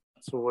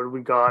So what do we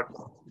got?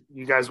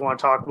 You guys want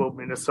to talk about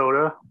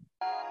Minnesota?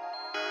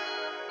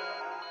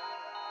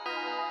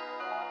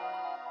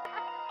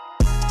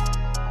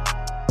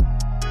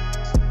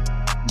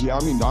 Yeah,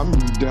 I mean, I'm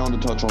down to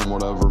touch on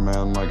whatever,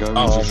 man. Like, I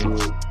was just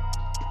really...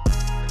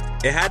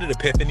 It had an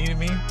epiphany to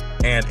me,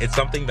 and it's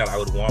something that I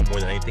would want more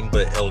than anything,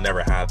 but it'll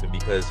never happen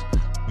because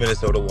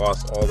Minnesota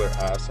lost all their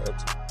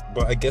assets.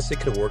 But I guess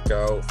it could work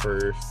out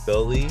for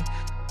Philly.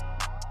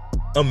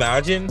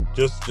 Imagine,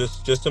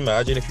 just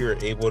imagine if you were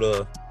able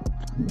to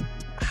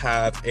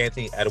have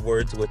Anthony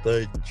Edwards with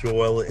a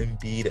Joel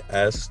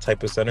Embiid-esque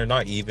type of center,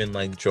 not even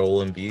like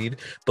Joel Embiid,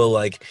 but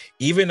like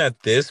even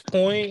at this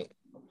point,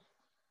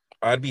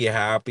 I'd be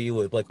happy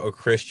with like a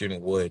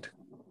Christian Wood.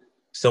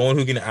 Someone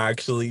who can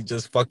actually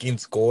just fucking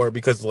score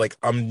because like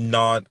I'm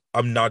not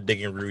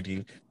digging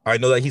Rudy. I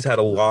know that he's had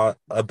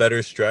a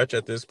better stretch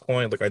at this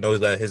point. Like I know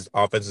that his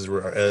offense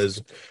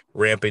is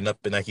ramping up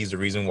and that he's the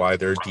reason why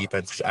their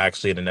defense is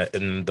actually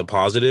in the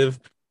positive.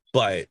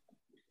 But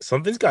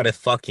something's got to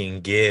fucking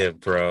give,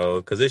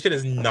 bro, because this shit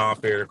is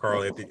not fair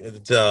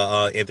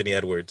to Anthony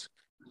Edwards.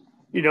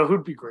 You know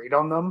who'd be great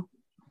on them?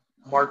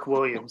 Mark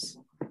Williams.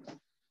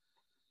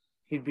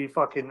 He'd be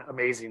fucking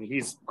amazing.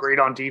 He's great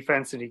on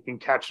defense and he can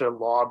catch a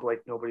lob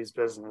like nobody's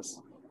business.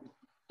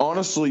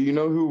 Honestly, you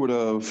know who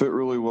would fit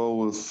really well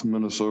with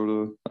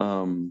Minnesota?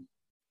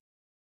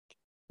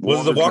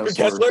 Was it Walker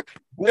Kessler?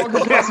 Walker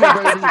Kessler,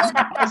 baby.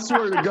 I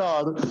swear to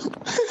God.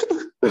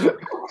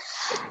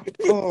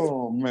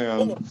 Oh,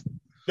 man.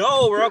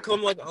 No, bro, cause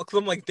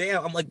I'm like,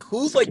 damn. I'm like,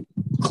 who's like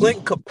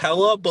Clint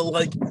Capella, but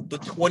like the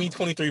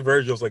 2023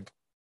 version was like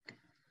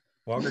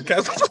Walker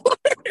Kessler.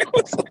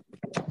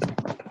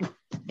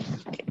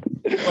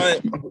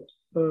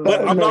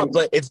 But I'm not.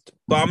 But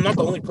I'm not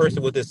the only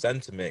person with this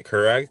sentiment,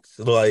 correct?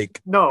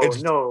 Like, no.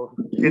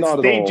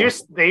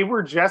 They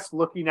were just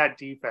looking at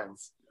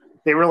defense.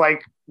 They were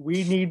like,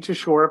 we need to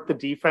shore up the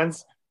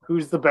defense.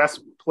 Who's the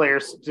best player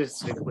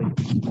statistically?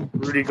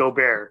 Rudy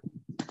Gobert.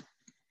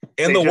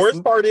 And the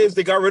worst part is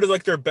they got rid of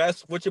like their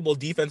best switchable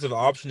defensive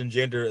option in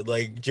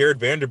Jared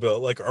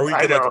Vanderbilt. Like, are we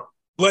gonna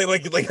like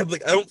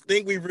I don't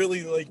think we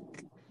really like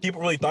people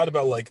really thought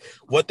about like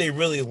what they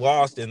really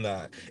lost in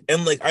that.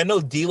 And like I know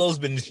D'Lo's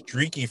been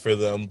streaky for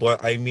them,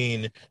 but I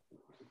mean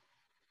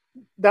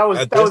that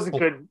was a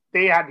good.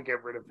 They had to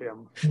get rid of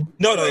him.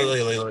 No,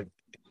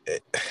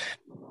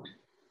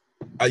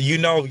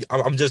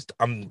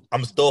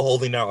 I'm still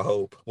holding out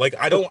hope. Like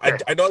I don't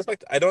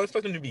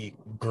expect him to be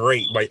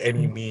great by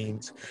any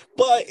means,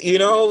 but you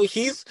know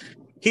he's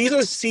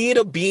a C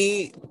to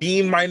B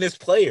minus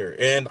player,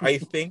 and I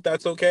think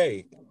that's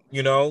okay.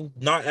 You know,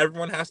 not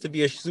everyone has to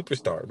be a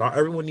superstar. Not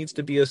everyone needs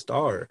to be a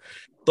star,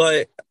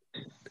 but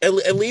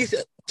at least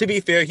to be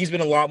fair, he's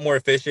been a lot more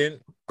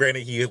efficient.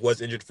 Granted, he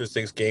was injured for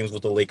 6 games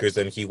with the Lakers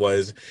than he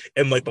was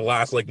in like the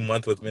last like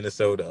month with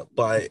Minnesota,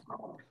 but.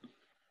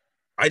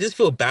 I just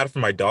feel bad for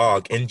my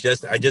dog, and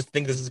I just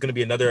think this is going to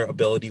be another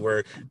ability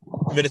where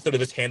Minnesota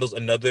just handles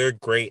another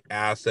great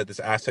asset. This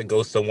asset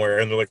goes somewhere,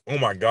 and they're like, "Oh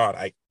my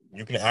god,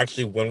 you can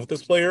actually win with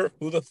this player?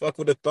 Who the fuck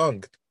would have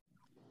thunk?"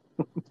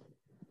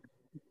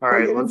 All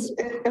right,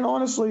 and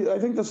honestly, I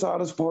think the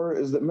saddest part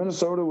is that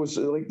Minnesota was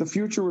like the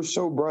future was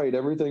so bright,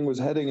 everything was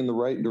heading in the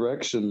right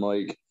direction.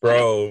 Like,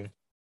 bro,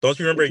 don't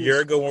you remember a year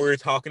ago when we were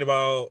talking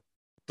about?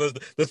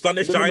 The sun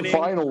is shining. In the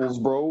finals,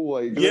 bro.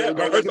 Like, yeah,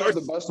 they have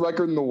the best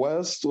record in the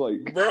West.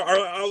 Like,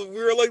 bro,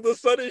 we were like, the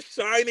sun is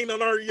shining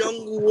on our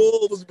young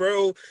Wolves,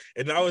 bro,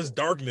 and now it's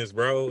darkness,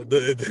 bro.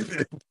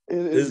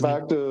 It's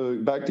back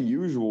to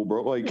usual,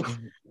 bro. Like,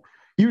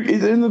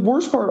 and the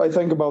worst part I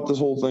think about this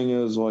whole thing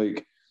is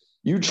like,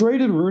 you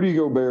traded Rudy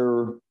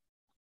Gobert.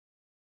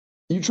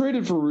 You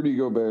traded for Rudy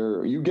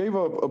Gobert. You gave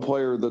up a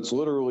player that's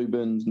literally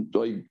been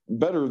like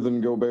better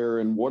than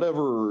Gobert and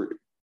whatever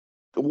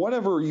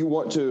you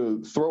want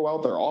to throw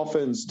out there,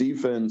 offense,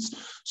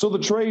 defense. So the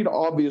trade,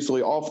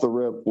 obviously, off the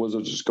rip was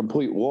a just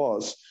complete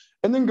loss.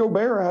 And then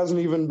Gobert hasn't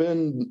even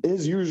been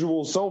his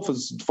usual self.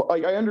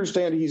 I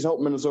understand he's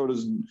helped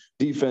Minnesota's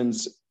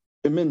defense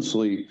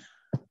immensely,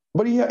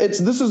 but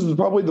this is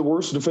probably the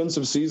worst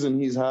defensive season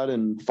he's had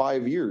in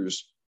 5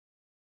 years.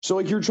 So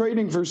like you're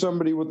trading for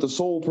somebody with the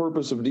sole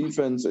purpose of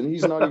defense, and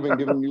he's not even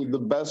giving you the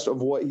best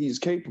of what he's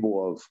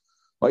capable of.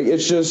 Like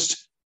it's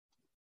just.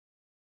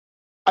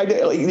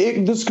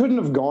 This couldn't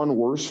have gone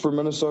worse for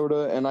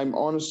Minnesota, and I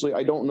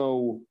don't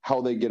know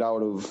how they get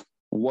out of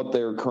what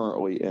they're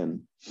currently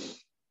in.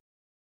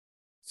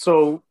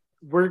 So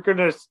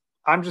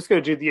I'm just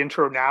gonna do the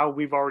intro now.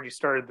 We've already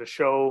started the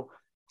show.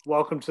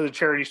 Welcome to the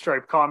Charity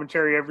Stripe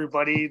commentary,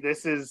 everybody.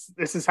 This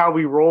is how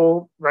we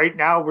roll right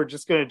now. We're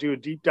just gonna do a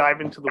deep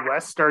dive into the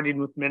West, starting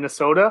with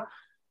Minnesota.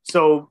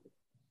 So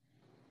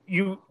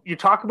you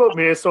talk about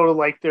Minnesota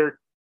like they're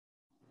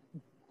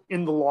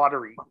in the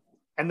lottery.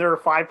 And they're a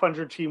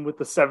 500 team with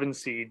the 7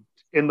 seed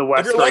in the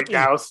West right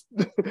now.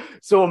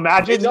 So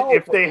imagine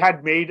if they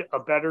had made a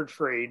better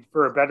trade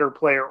for a better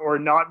player or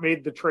not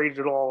made the trade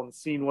at all and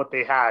seen what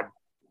they had.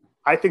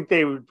 I think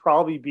they would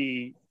probably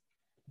be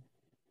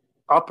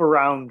up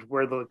around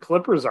where the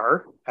Clippers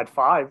are at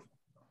 5.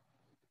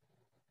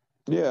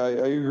 Yeah, I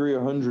agree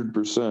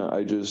 100%.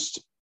 I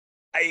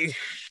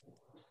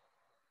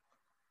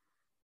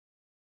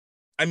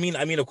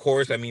of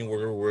course,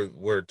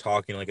 we're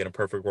talking like in a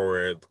perfect world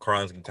where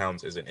Karl-Anthony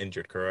Towns isn't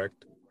injured,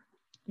 correct?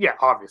 Yeah,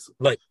 obviously.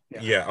 Like,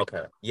 Yeah. yeah,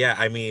 okay, yeah.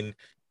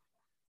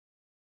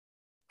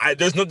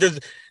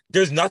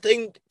 There's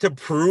nothing to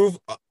prove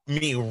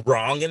me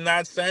wrong in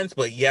that sense,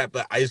 but yeah,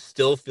 but I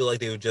still feel like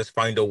they would just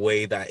find a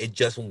way that it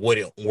just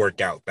wouldn't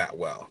work out that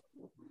well.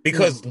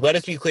 Because let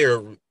us be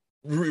clear,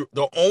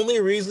 the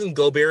only reason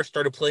Gobert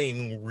started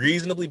playing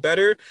reasonably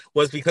better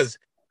was because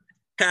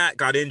Cat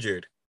got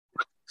injured.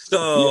 Yeah.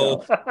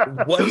 So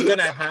what's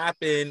gonna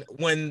happen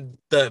when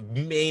the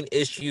main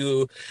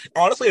issue?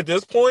 Honestly, at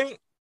this point,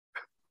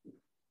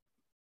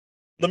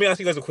 let me ask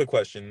you guys a quick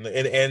question.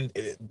 And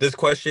this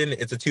question,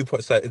 it's a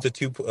two-pointed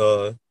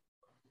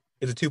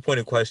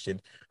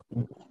question.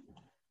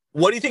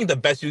 What do you think the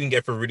best you can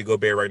get for Rudy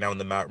Gobert right now in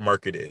the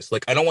market is?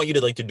 Like, I don't want you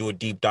to like to do a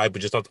deep dive,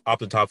 but just off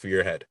the top of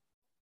your head.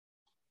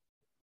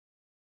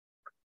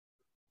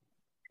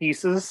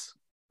 Pieces.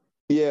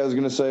 Yeah, I was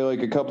gonna say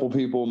like a couple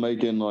people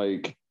making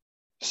like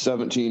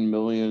 17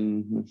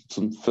 million,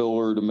 some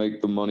filler to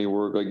make the money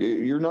work. Like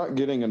you're not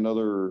getting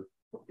another.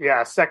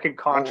 Yeah, second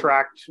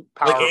contract, Like,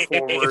 power if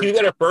forward. you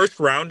get a first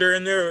rounder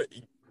in there,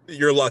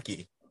 you're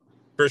lucky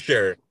for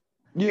sure.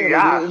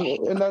 Yeah, like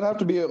Yeah, and that'd have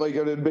to be have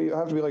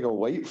to be like a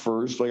late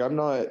first. Like I'm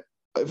not.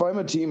 If I'm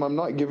a team, I'm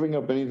not giving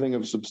up anything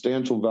of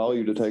substantial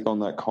value to take on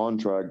that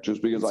contract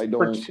just because I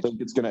don't think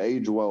it's going to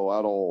age well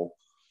at all.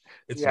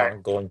 It's yeah,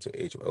 not going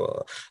to age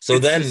well. So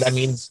it's then that just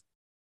means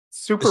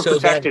super so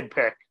then protected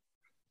pick.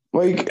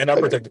 Like and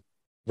unprotected.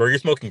 Where you're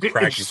smoking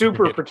crack, It's you think you're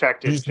super getting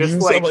protected. you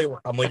Just sound like like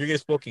I'm like you're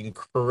smoking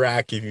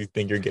crack if you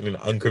think you're getting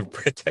an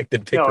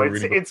unprotected pick no, for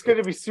it's Rudy it's Gobert. going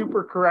to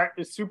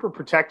be super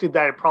protected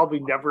that it probably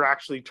never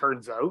actually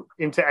turns out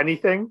into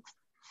anything.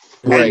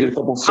 Might Right. get a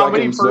couple How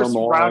many seconds down first the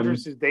line.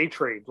 rounders did they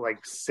trade?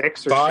 Like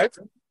 6 or 7? Five?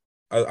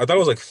 I thought it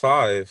was like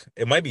five.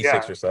 It might be Yeah,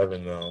 6 or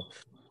 7 though.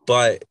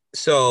 But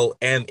so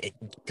and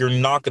you're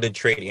not going to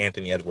trade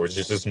Anthony Edwards.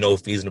 There's just no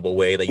feasible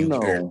way that you're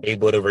No,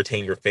 able to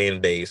retain your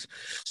fan base.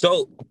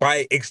 So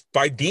by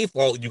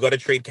default, you got to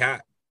trade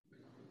Cat.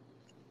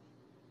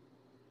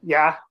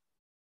 yeah.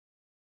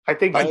 I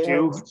think I you have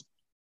do.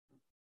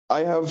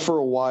 I have for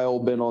a while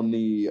been on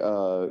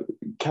the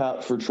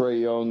Cat for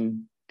Trae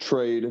Young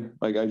trade.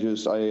 Like I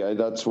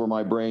that's where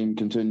my brain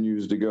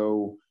continues to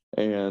go,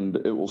 and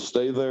it will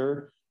stay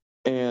there.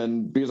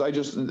 And because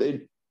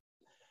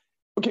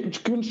okay,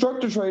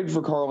 construct a trade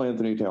for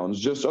Karl-Anthony Towns.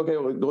 Just okay,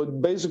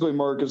 basically,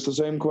 Mark, it's the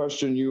same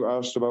question you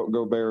asked about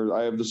Gobert.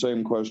 I have the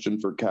same question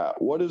for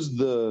Cat. What is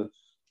the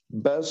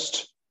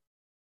best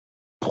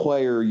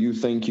player you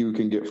think you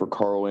can get for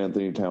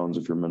Karl-Anthony Towns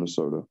if you're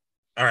Minnesota?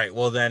 All right,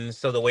 well then,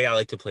 so the way I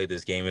like to play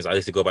this game is I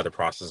like to go by the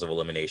process of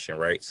elimination,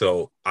 right?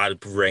 So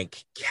I'd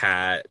rank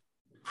Cat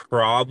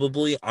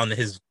probably on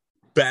his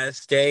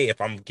best day. If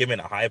I'm giving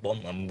a high ball,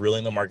 I'm really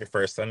in the market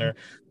for a center.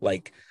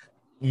 Like,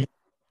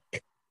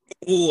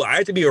 ooh, I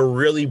have to be a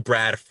really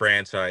bad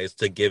franchise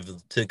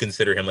to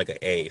consider him like an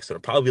A. So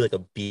probably like a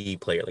B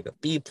player, like a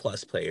B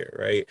plus player,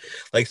 right?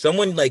 Like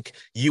someone like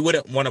you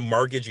wouldn't want to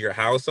mortgage your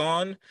house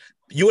on.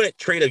 You wouldn't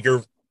trade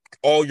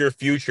all your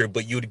future,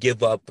 but you'd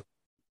give up,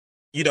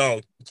 you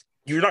know,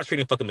 you're not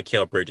trading fucking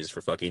Mikal Bridges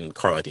for fucking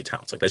Karl-Anthony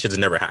Towns. Like that shit's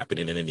never happened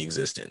in any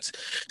existence.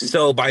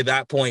 So by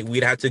that point,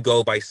 we'd have to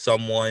go by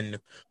someone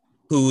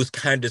who's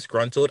kind of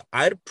disgruntled.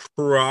 I'd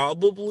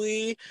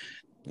probably,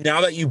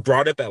 now that you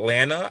brought up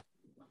Atlanta,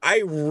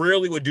 I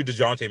really would do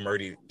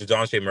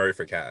DeJounte Murray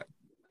for Cat.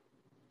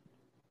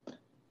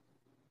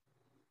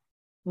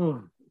 Hmm.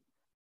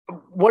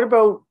 What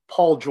about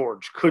Paul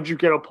George? Could you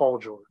get a Paul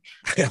George?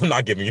 I'm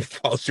not giving you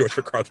Paul George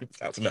for Karl-Anthony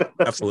Towns. No,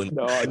 absolutely.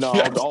 No,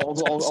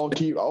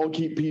 I'll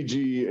keep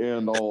PG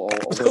and I'll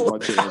take my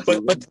chances.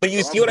 But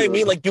you see what I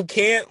mean? Like you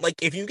can't,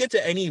 like if you get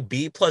to any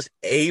B plus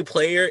A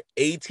player,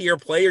 A tier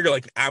player, you're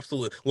like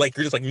absolutely, like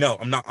you're just like no,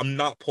 I'm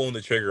not pulling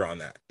the trigger on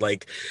that.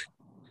 Like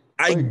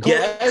I Like,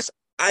 guess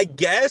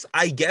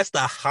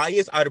the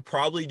highest I'd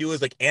probably do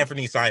is like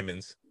Anthony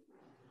Simons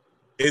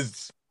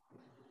is,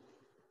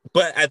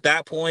 but at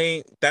that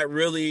point, it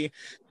really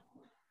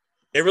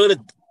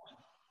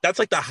that's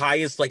like the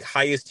highest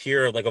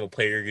tier of like of a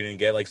player you're gonna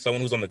get, like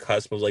someone who's on the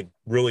cusp of like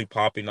really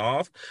popping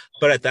off.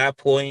 But at that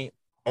point,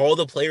 all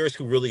the players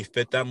who really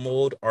fit that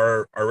mold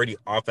are already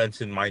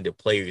offensive minded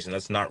players, and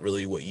that's not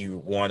really what you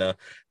want to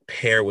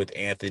pair with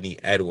Anthony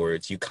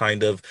Edwards. You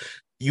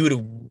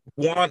would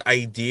want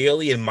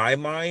ideally, in my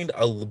mind,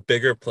 a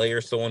bigger player,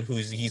 someone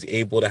he's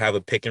able to have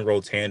a pick and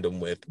roll tandem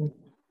with.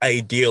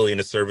 Ideally, in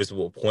a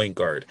serviceable point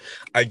guard.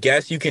 I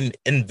guess you can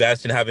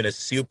invest in having a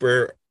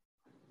super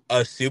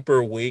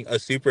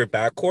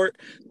backcourt,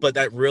 but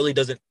that really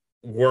doesn't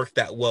work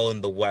that well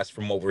in the West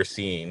from what we're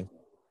seeing.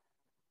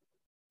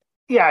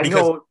 Yeah,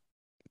 Because no.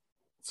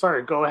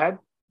 Sorry, go ahead.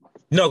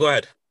 no, go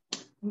ahead.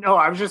 No,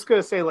 I was just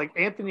going to say, like,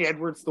 Anthony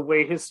Edwards, the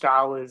way his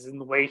style is and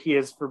the way he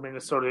is for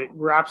Minnesota,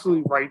 we're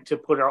absolutely right to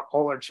put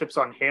all our chips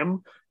on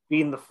him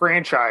being the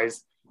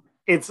franchise.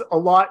 It's a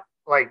lot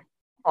like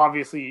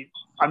obviously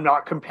I'm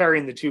not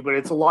comparing the two, but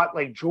it's a lot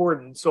like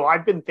Jordan. So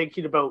I've been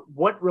thinking about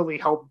what really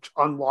helped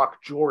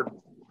unlock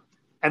Jordan.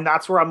 And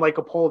that's where I'm like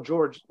a Paul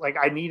George. Like,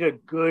 I need a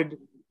good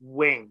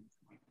wing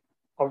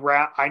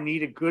I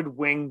need a good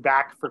wing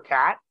back for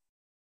Cat,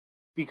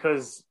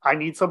 because I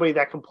need somebody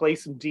that can play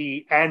some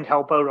D and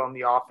help out on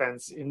the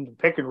offense in the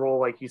pick and roll,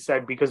 like you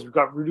said, because we've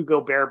got Rudy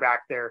Gobert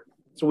back there.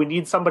 So we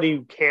need somebody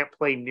who can't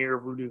play near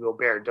Rudy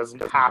Gobert. Doesn't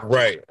have to.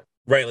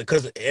 Right.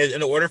 Because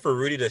in order for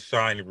Rudy to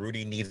shine,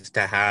 Rudy needs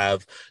to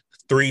have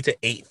 3 to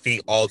 8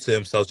 feet all to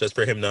himself, just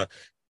for him to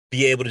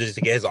be able to just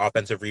get his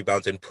offensive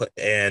rebounds and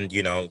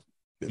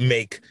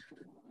make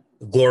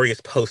glorious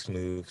post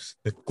moves,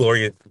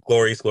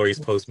 glorious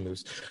post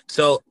moves.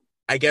 So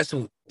I guess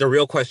the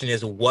real question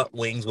is, what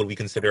wings would we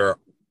consider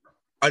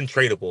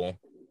untradeable?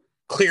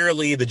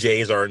 Clearly, the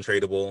Jays are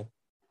untradeable.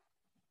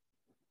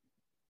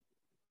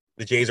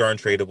 Jimmy's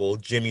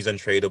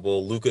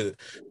untradeable.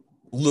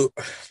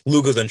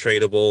 Luka's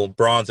untradeable.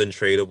 Braun's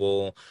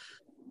untradeable.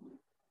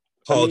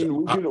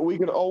 We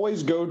could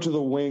always go to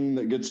the wing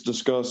that gets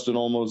discussed in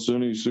almost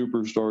any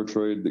superstar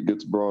trade that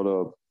gets brought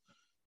up.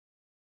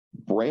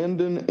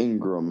 Brandon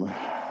Ingram.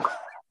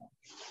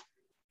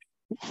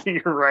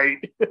 You're right.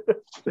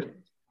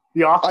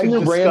 I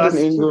hear Brandon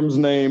Ingram's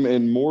name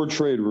in more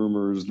trade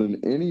rumors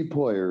than any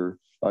player,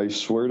 I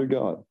swear to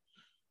God.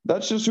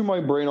 That's just who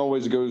my brain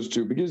always goes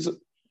to, because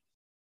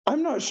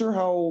I'm not sure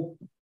how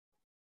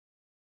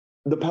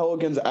the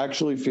Pelicans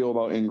actually feel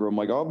about Ingram.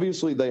 Like,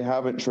 obviously they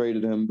haven't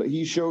traded him, but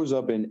he shows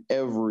up in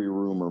every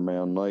rumor,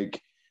 man. Like,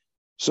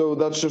 so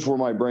that's just where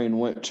my brain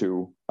went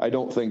to. I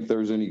don't think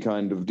there's any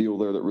kind of deal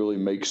there that really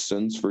makes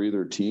sense for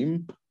either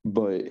team,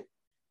 but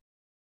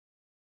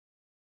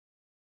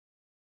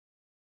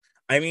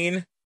I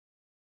mean,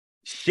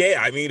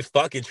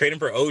 fucking trade him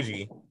for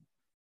OG.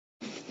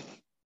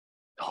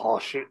 Oh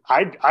shit,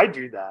 I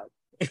do that.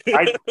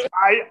 I'd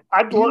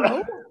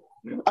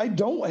I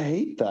don't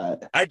hate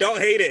that. I don't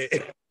hate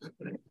it.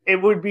 It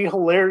would be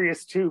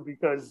hilarious too,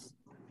 because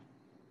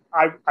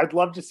I'd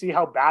love to see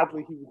how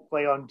badly he would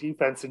play on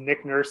defense and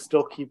Nick Nurse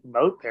still keep him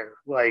out there.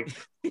 Like,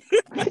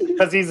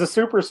 because he's a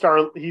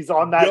superstar. He's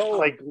on that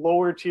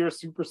lower tier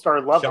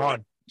superstar level.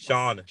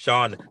 Sean,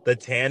 the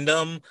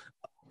tandem,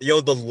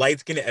 the light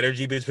skin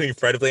energy between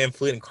Fred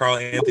VanVleet and Karl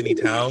Anthony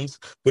Towns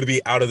would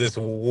be out of this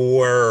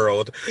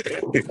world.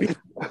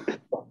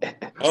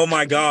 Oh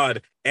my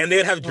God. And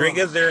they'd have Drake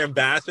as their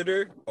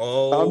ambassador.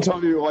 Oh, I'm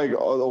telling you, the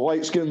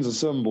light skin's a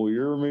symbol. You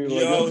hear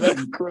me?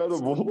 That's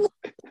incredible.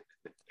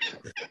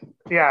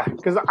 Yeah,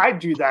 because I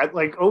do that.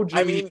 Like, OG,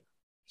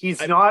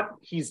 he's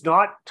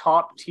not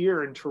top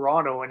tier in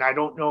Toronto, and I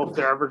don't know if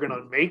they're ever going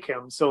to make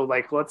him. So,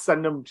 let's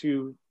send him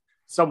to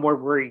somewhere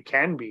where he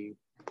can be.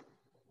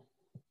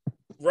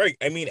 Right.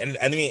 And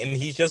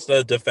he's just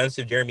a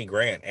defensive Jeremy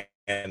Grant.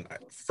 And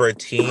for a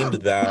team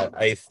that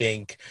I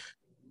think,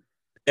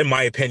 in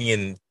my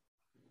opinion,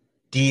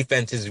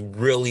 defense is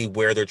really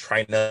where they're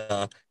trying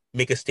to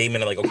make a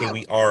statement of okay,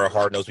 we are a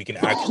hard nose. We can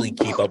actually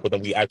keep up with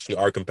them. We actually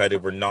are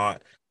competitive. We're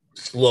not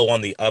slow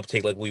on the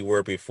uptake like we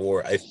were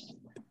before.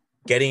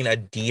 Getting a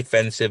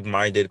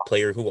defensive-minded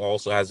player who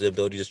also has the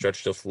ability to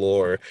stretch the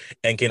floor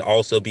and can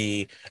also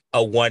be a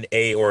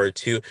 1A or a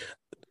 2,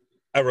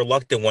 a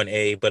reluctant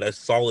 1A, but a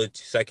solid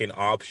second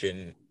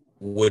option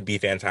would be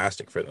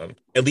fantastic for them,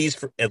 at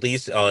least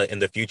in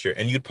the future.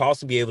 And you'd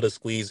possibly be able to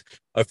squeeze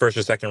a first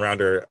or second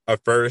rounder,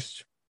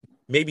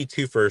 maybe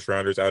 2 first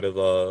rounders out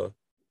of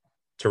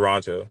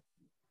Toronto.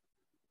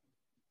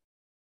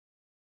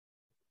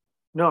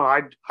 No,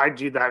 I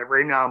do that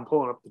right now. I'm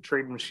pulling up the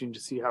trade machine to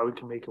see how we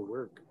can make it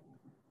work.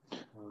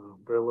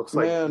 But it looks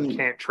like we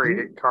can't trade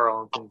it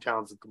Karl Anthony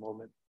Towns at the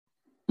moment.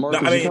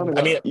 Marcus,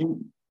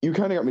 you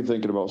kind of got me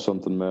thinking about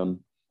something, man.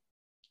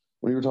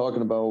 When you were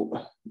talking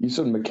about, you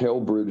said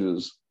Mikal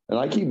Bridges, and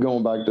I keep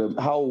going back to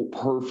how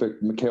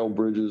perfect Mikal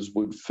Bridges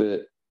would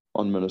fit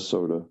on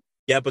Minnesota.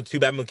 Yeah, but too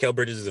bad Mikal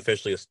Bridges is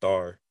officially a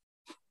star.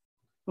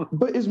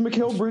 But is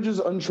Mikal Bridges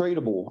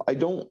untradeable?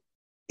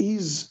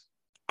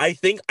 I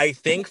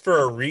think for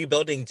a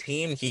rebuilding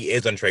team, he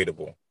is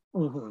untradeable.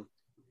 Mm-hmm.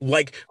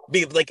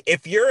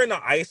 If you're in an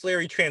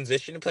isolary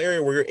transition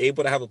player where you're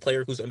able to have a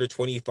player who's under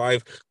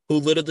 25, who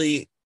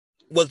literally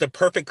was the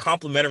perfect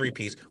complementary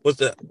piece,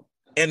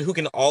 and who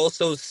can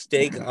also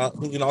stand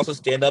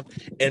up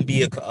and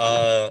be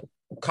a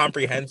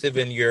comprehensive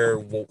in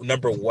your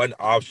number one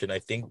option, I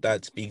think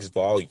that speaks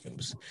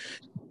volumes.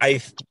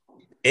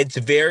 It's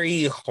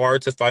very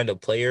hard to find a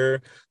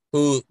player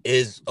who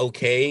is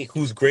okay,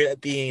 who's great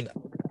at being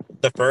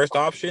the first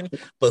option,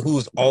 but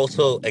who's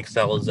also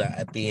excels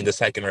at being the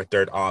second or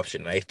third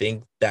option. I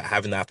think that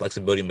having that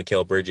flexibility in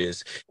Mikal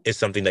Bridges is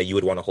something that you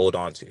would want to hold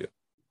on to.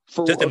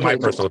 In my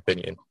personal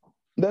opinion.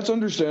 That's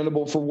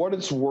understandable. For what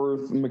it's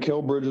worth,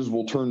 Mikal Bridges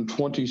will turn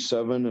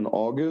 27 in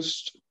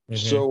August. Mm-hmm.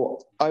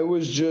 So I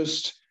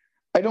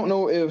don't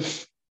know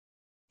if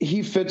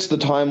he fits the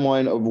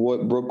timeline of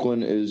what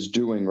Brooklyn is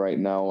doing right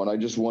now. And I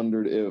just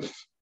wondered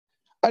if,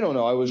 I don't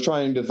know. I was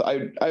trying to, I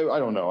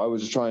don't know. I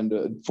was just trying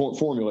to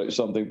formulate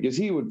something because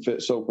he would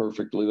fit so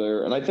perfectly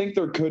there. And I think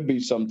there could be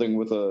something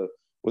with a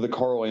with a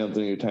Karl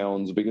Anthony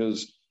Towns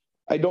because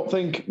I don't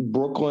think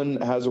Brooklyn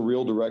has a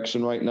real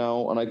direction right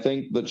now. And I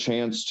think the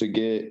chance to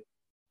get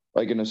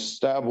like an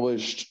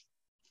established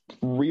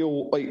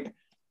real, like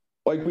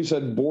we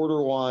said,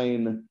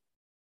 borderline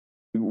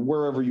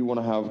wherever you want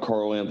to have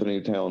Karl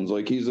Anthony Towns.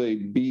 Like he's a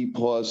B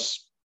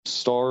plus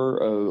star,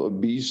 a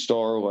B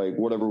star, like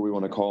whatever we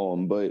want to call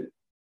him. But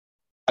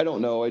I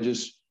don't know.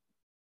 It's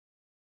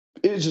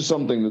just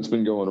something that's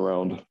been going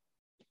around.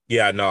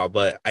 Yeah, no,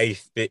 but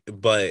if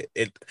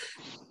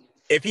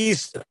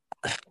he's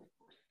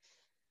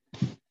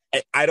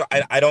I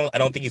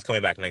don't think he's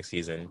coming back next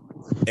season.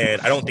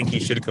 And I don't think he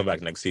should come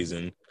back next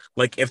season.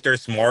 Like if they're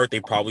smart, they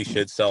probably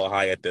should sell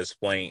high at this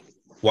point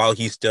while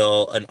he's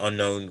still an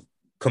unknown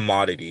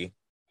commodity.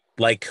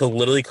 Like he'll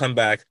literally come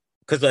back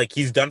because like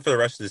he's done for the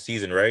rest of the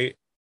season, right?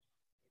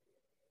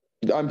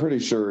 I'm pretty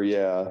sure,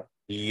 yeah.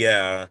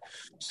 Yeah.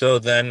 So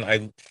then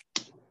I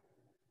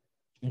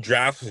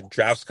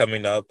drafts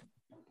coming up.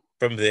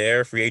 From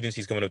there, free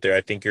agency's coming up there.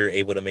 I think you're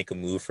able to make a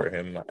move for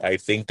him. I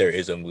think there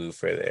is a move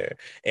for there.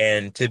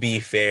 And to be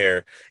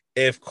fair,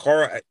 if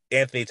Karl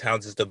Anthony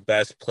Towns is the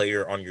best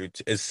player on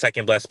is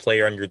second best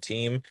player on your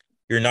team,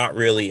 you're not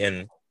really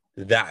in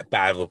that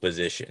bad of a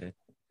position.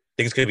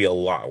 Things could be a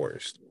lot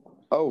worse.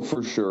 Oh,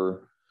 for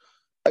sure.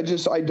 I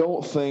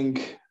don't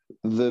think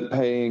that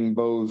paying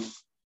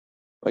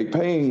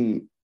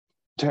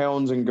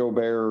Towns and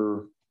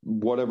Gobert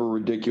whatever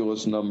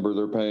ridiculous number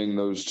they're paying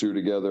those two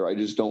together, I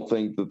just don't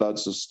think that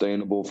that's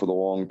sustainable for the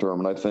long term.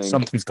 And I think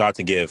something's got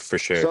to give for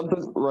sure.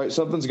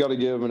 Something's got to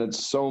give, and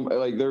it's so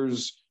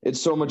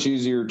much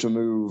easier to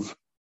move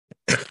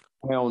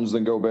Towns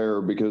than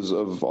Gobert because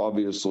of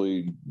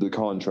obviously the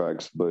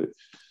contracts. But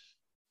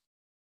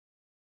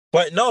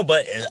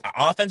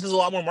offense is a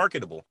lot more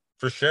marketable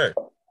for sure.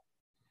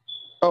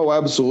 Oh,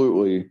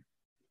 absolutely.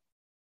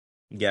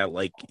 Yeah,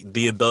 like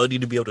the ability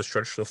to be able to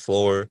stretch the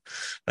floor.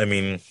 I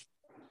mean,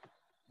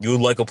 you would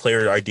like a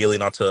player ideally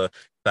not to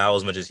foul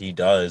as much as he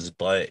does,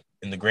 but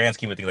in the grand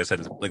scheme of things, I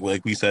said,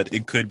 like we said,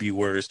 it could be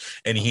worse.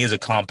 And he is a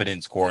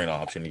competent scoring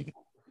option.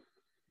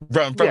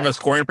 From a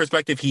scoring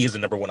perspective, he is the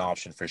number one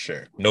option for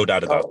sure. No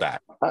doubt about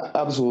that.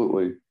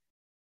 Absolutely.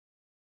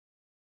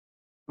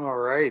 All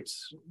right.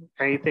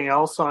 Anything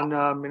else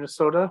on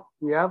Minnesota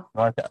we have?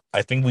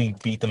 I think we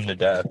beat them to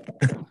death.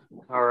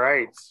 All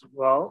right.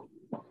 Well,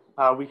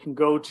 we can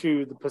go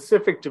to the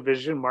Pacific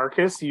Division.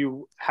 Marcus,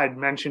 you had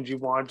mentioned you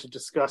wanted to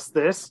discuss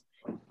this.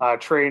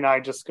 Trey and I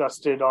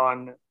discussed it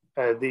on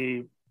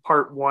the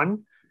part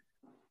one.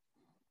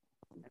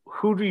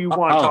 Who do you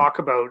want to talk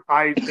about?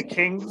 The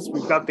Kings.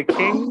 We've got the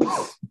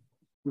Kings.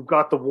 We've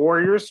got the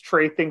Warriors.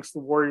 Trey thinks the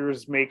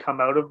Warriors may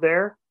come out of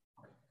there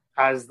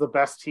as the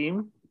best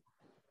team.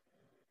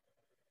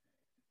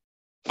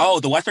 Oh,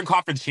 the Western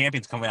Conference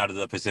champions coming out of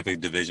the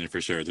Pacific Division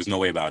for sure. There's no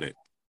way about it.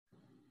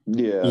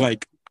 Yeah.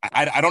 Like,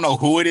 I don't know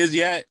who it is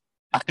yet.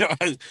 I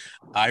guess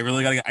I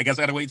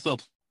gotta wait till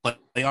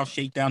playoff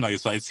shakedown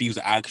so I see who's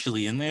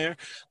actually in there.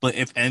 But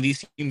if any of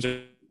these teams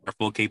are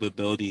full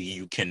capability,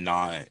 you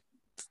cannot.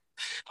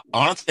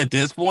 Honestly, at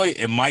this point,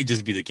 it might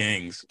just be the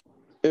Kings.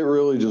 It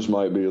really just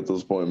might be at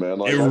this point, man.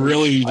 Like, I'm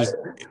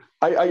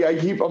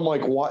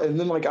like, why? And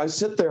then like I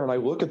sit there and I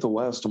look at the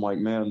West. I'm like,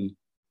 man,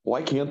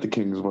 why can't the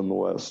Kings win the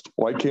West?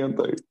 Why can't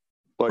they?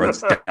 Like,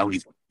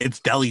 it's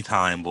deli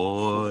time,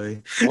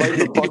 boy. Light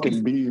the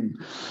fucking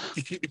beam.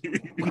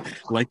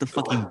 Light the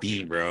fucking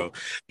beam, bro.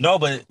 No,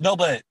 but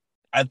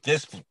at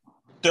this,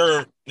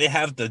 they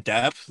have the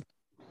depth.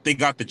 They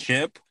got the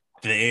chip.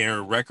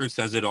 Their record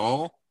says it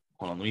all.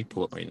 Hold on, let me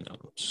pull up my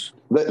notes.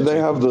 They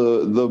have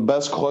the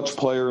best clutch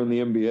player in the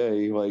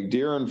NBA. Like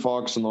De'Aaron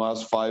Fox in the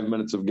last 5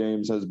 minutes of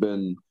games has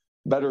been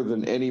better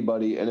than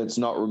anybody, and it's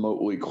not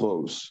remotely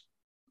close.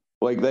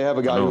 Like they have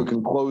a guy who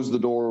can close the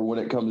door when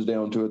it comes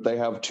down to it. They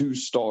have two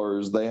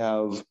stars. They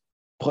have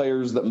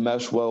players that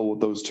mesh well with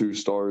those two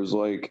stars.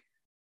 Like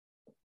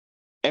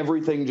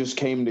everything just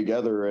came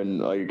together,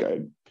 and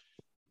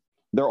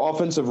their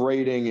offensive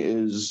rating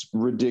is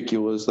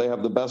ridiculous. They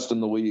have the best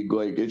in the league.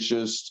 Like it's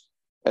just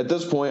at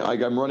this point,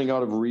 like I'm running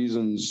out of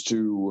reasons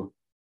to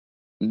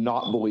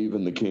not believe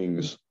in the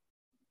Kings.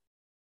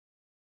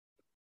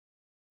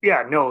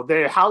 Yeah, no,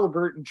 the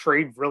Halliburton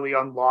trade really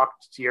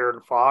unlocked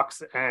De'Aaron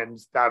Fox and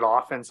that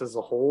offense as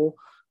a whole.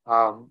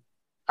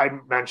 I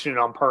mentioned it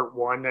on part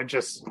one, and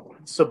just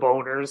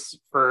Saboners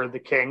for the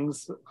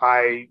Kings.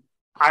 I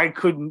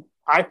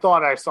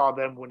thought I saw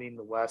them winning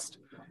the West.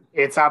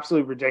 It's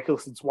absolutely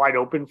ridiculous. It's wide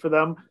open for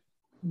them.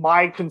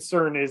 My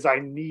concern is I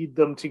need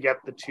them to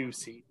get the 2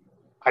 seed.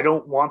 I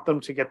don't want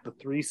them to get the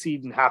 3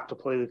 seed and have to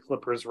play the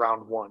Clippers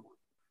round one.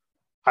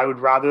 I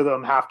would rather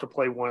them have to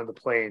play one of the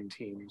play-in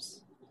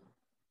teams.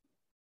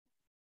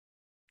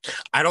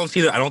 I don't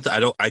see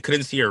that. I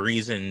couldn't see a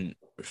reason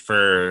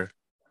for.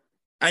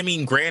 I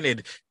mean,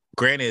 granted,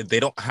 they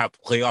don't have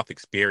playoff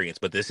experience,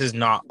 but this is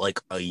not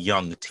like a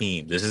young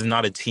team. This is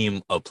not a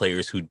team of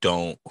players who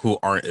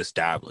aren't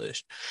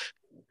established.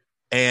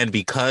 And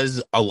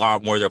because a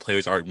lot more of their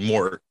players are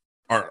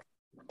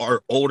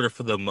older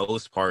for the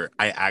most part,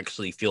 I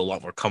actually feel a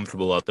lot more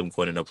comfortable about them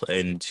going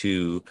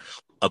into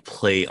a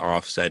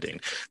playoff setting.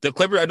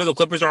 I know the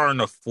Clippers are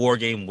on a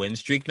 4-game win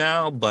streak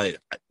now, but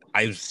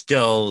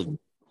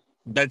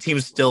that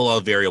team's still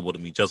a variable to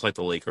me, just like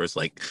the Lakers.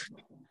 Like,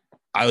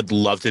 I would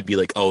love to be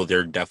like, oh,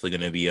 they're definitely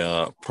going to be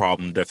a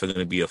problem, definitely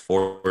going to be a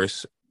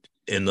force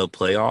in the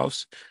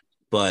playoffs,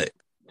 but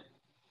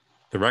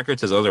the record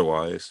says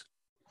otherwise.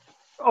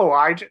 Oh,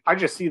 I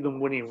just see them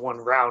winning one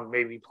round,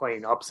 maybe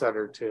playing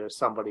upsetter to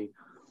somebody.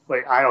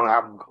 Like, I don't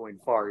have them going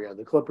far. Yeah,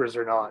 the Clippers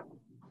are not.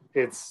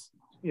 It's,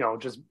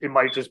 just it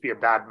might just be a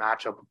bad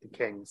matchup with the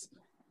Kings.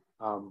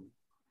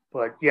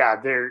 But yeah,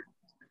 they're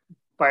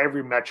by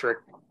every metric,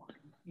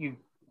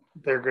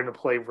 they're going to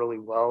play really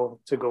well.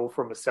 To go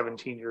from a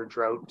 17-year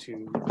drought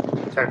to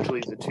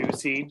potentially the 2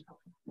 seed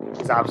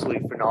is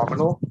absolutely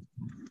phenomenal.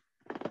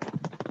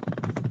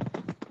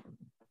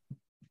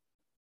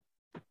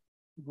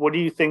 What do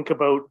you think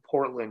about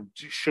Portland?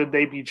 Should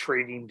they be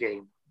trading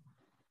Dame?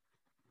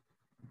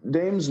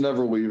 Dame's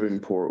never leaving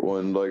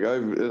Portland. Like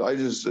it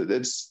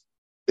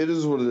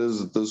is what it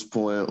is at this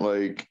point.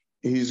 Like,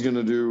 he's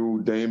gonna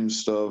do Dame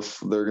stuff.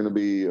 They're gonna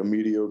be a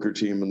mediocre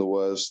team in the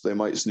West. They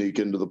might sneak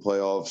into the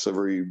playoffs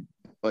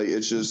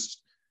it's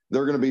just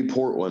they're gonna be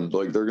Portland.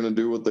 Like, they're gonna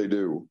do what they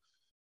do.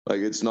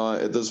 Like, it's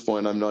not at this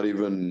point. I'm not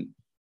even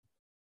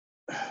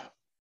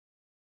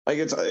like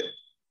it's.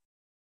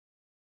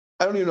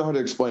 I don't even know how to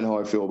explain how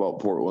I feel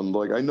about Portland.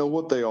 Like, I know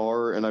what they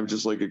are, and I've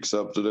just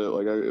accepted it.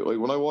 Like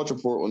when I watch a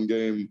Portland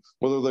game,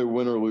 whether they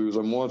win or lose,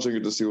 I'm watching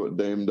it to see what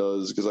Dame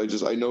does,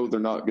 because I know they're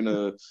not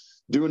gonna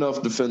do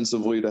enough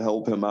defensively to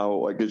help him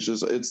out. Like,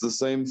 it's the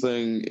same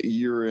thing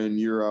year in,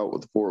 year out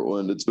with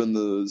Portland. It's been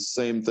the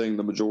same thing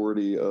the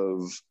majority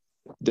of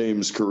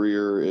Dame's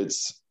career.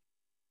 It's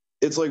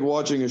like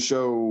watching a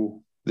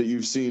show that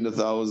you've seen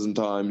 1,000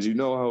 times. You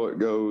know how it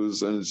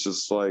goes, and it's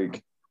just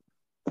like,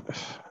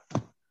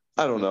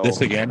 I don't know. This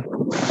again.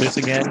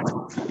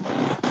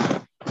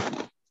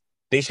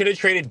 They should have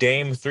traded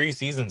Dame 3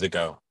 seasons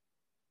ago.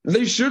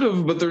 They should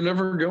have, but they're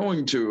never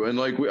going to. And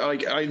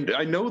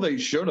I know they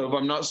should have.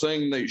 I'm not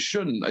saying they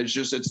shouldn't.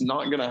 It's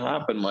not going to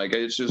happen. Like,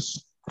 it's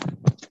just,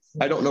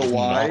 I don't know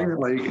why.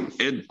 Like,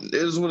 it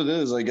is what it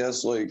is, I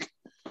guess. Like,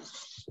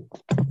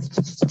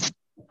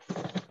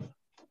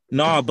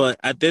 no, but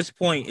at this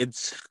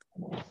point,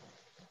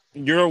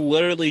 you're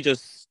literally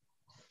just,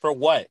 for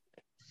what?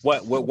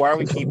 What? Why are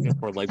we keeping it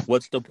for? Like,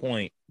 what's the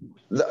point?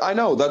 I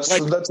know that's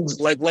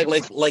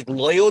like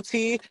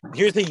loyalty.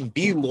 Here's the thing: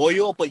 be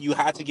loyal, but you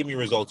have to give me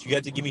results. You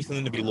have to give me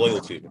something to be loyal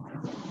to.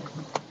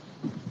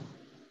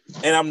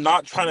 And I'm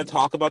not trying to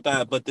talk about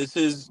that, but this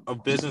is a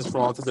business for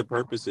all intents and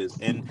purposes.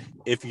 And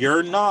if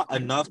you're not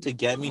enough to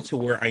get me to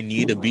where I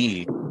need to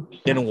be,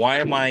 then why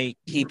am I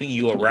keeping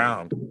you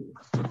around?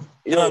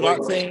 And I'm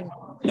not saying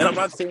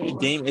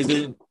Dame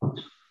isn't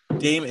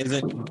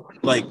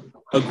like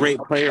a great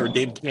player, or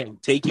Dame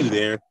can't take you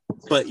there,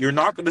 but you're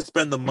not going to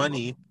spend the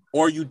money,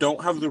 or you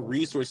don't have the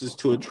resources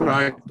to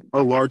attract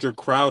a larger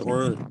crowd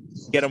or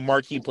get a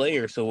marquee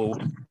player. So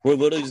we're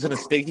literally just going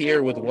to stick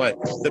here with what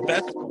the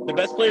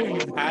best player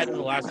you've had in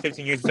the last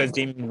 15 years besides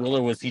Damian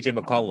Lillard was CJ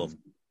McCollum.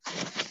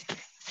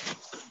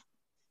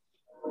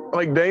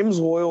 Like, Dame's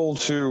loyal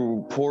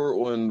to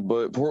Portland,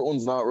 but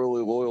Portland's not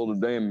really loyal to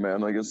Dame,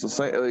 man. Like, it's the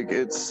same. Like,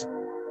 it's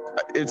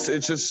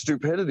just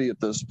stupidity at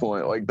this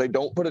point. Like, they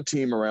don't put a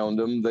team around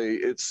him.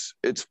 It's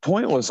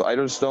pointless. I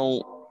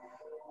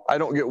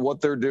don't get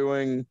what they're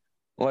doing.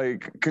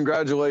 Like,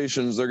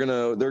 congratulations, they're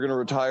gonna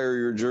retire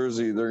your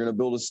jersey. They're gonna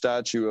build a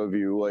statue of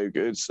you. Like,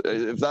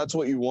 if that's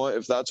what you want,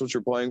 if that's what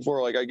you're playing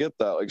for, like, I get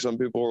that. Like, some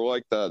people are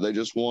like that.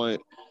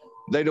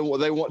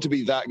 They want to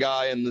be that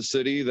guy in the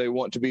city. They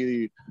want to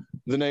be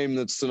the name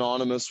that's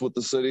synonymous with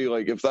the city.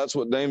 Like, if that's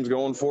what Dame's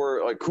going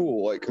for, like,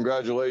 cool. Like,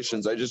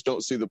 congratulations. I just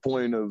don't see the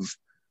point of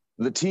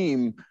the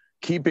team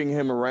keeping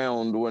him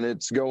around when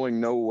it's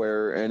going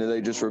nowhere, and they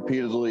just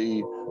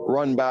repeatedly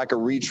run back a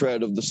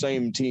retread of the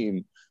same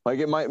team. Like,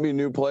 it might be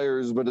new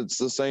players, but it's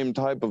the same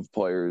type of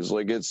players.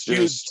 Like, it's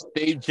just...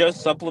 Dude, they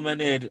just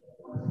supplemented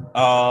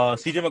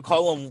CJ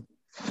McCollum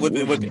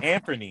with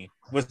Anthony,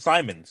 with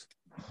Simons.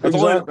 That's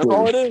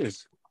all it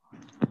is.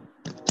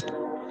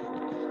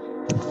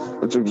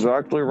 That's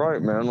exactly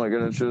right, man. Like,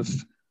 and it's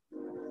just...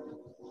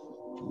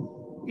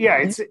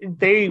 Yeah,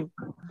 they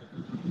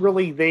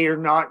are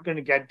not going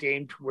to get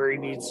Dame to where he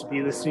needs to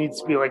be. This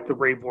needs to be like the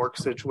Ray Bork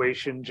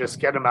situation. Just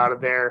get him out of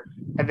there,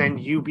 and then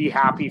you be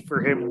happy for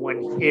him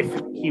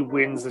if he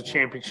wins the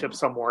championship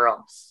somewhere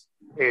else.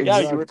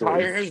 You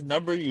retire his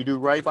number, you do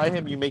right by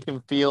him, you make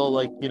him feel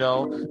like, you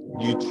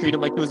treat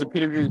him like he was a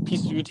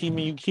piece of your team,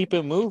 and you keep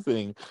him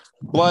moving.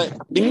 But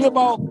think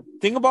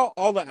about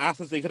all the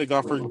assets they could have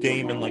got for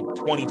Dame in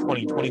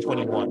 2020,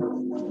 2021.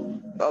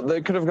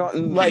 They could have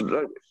gotten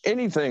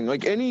anything,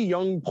 like any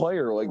young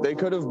player. Like, they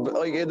could have,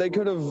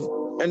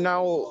 and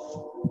now.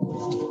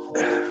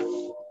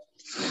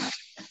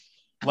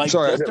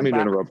 Sorry, I didn't mean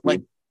to interrupt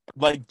you.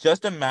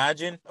 Just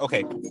imagine.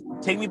 Okay,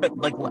 take me back.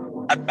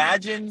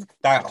 Imagine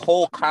that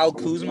whole Kyle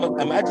Kuzma.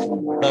 Imagine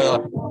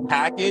the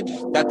package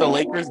that the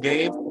Lakers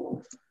gave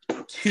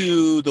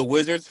to the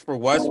Wizards for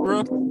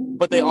Westbrook,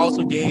 but they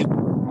also gave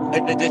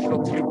an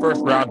additional 2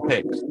 first-round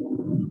picks.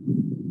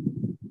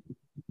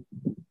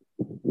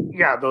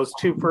 Yeah, those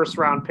 2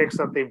 first-round picks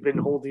that they've been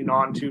holding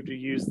on to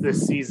use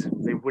this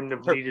season. They wouldn't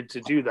have needed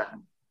to do that.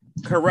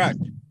 Correct.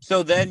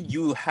 So then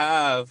you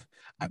have,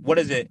 what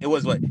is it? It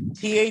was what?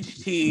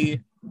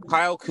 THT,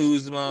 Kyle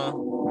Kuzma,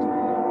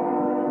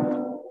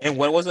 and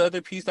what was the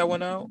other piece that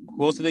went out?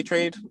 Who else did they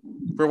trade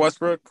for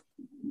Westbrook?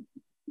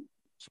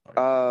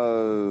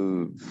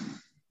 Hold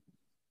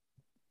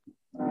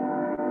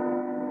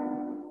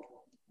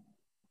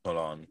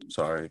on.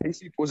 Sorry.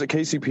 Was it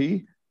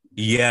KCP?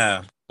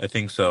 Yeah, I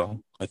think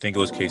so. I think it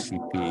was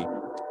KCP.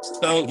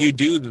 So you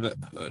do the.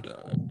 Hold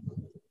on.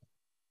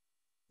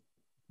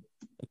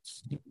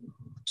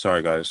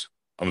 Sorry, guys.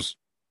 I want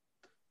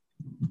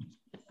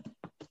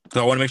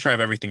to make sure I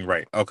have everything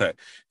right. Okay.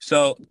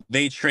 So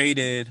they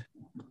traded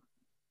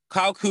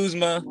Kyle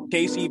Kuzma,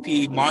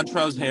 KCP,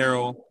 Montrezl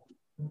Harrell,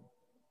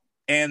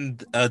 and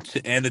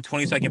the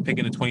 22nd pick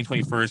and the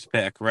 2021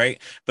 pick,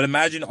 right? But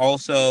imagine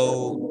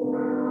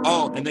also,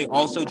 and they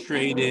also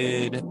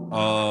traded,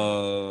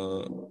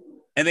 and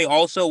they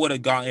also would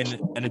have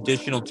gotten an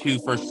additional 2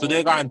 first. So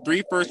they gotten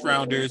 3 first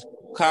rounders: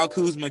 Kyle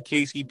Kuzma,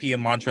 KCP,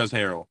 and Montrezl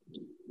Harrell.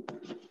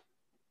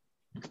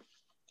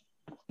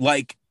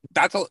 Like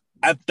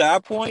at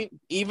that point,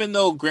 even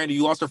though granted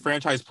you lost a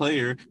franchise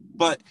player,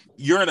 but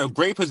you're in a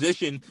great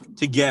position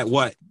to get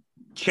what?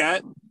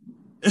 Chet?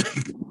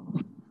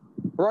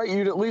 Right,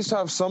 you'd at least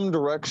have some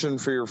direction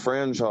for your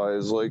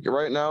franchise. Like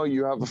right now,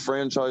 you have a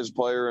franchise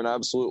player and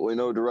absolutely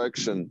no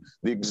direction.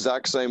 The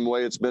exact same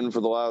way it's been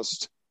for the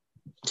last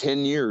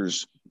 10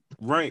 years.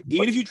 Right.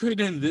 Even if you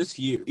traded him this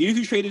year, even if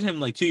you traded him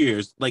like 2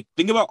 years, like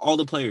think about all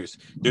the players.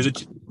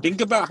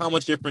 Think about how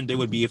much different they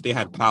would be if they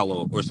had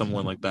Paolo or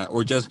someone like that,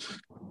 or just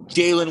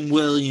Jalen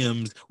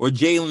Williams or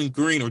Jalen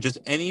Green, or just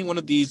any one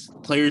of these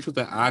players with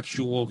the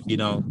actual,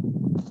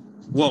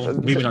 well,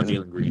 maybe not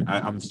Jalen Green.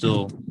 I'm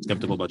still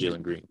skeptical about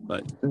Jalen Green,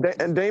 but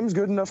and Dame's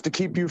good enough to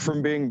keep you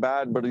from being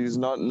bad, but he's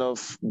not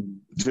enough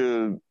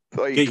to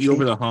get you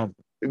over the hump.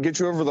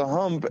 Get you over the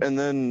hump, and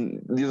then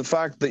the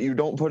fact that you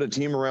don't put a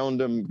team around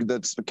him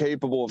that's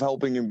capable of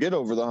helping him get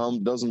over the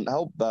hump doesn't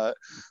help that.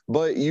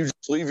 But you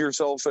just leave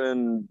yourself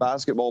in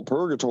basketball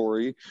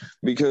purgatory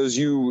because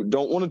you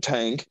don't want to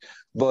tank,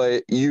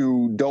 but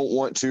you don't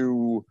want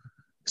to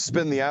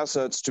spend the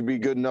assets to be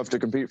good enough to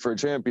compete for a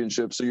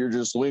championship. So you're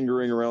just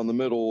lingering around the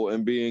middle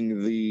and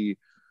being the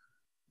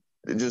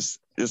just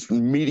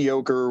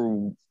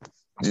mediocre.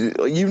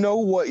 You know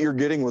what you're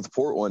getting with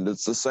Portland.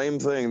 It's the same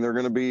thing. They're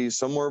going to be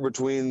somewhere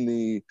between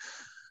the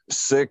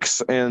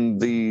 6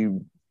 and the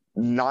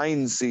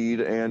 9 seed,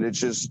 and it's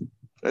just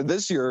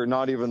this year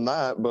not even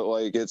that, but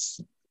like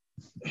it's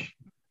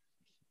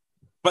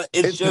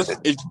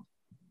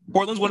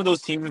Portland's one of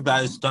those teams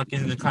that is stuck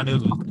in the kind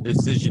of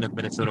decision of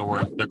Minnesota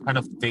where they're kind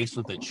of faced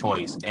with a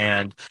choice,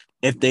 and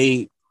if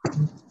they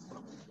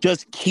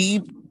just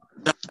keep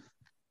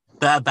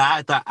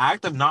the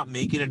act of not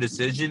making a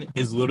decision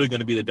is literally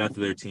going to be the death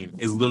of their team.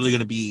 Is literally going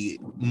to be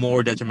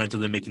more detrimental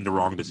than making the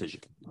wrong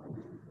decision.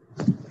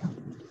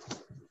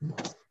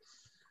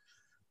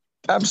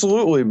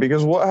 Absolutely,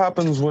 because what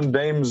happens when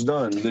Dame's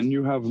done? Then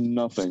you have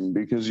nothing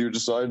because you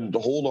decided to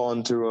hold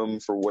on to him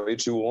for way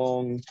too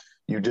long.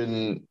 You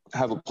didn't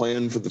have a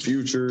plan for the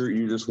future.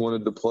 You just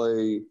wanted to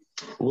play.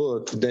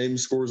 Look, Dame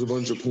scores a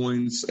bunch of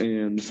points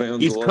and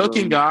fans. He's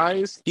cooking,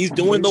 guys. He's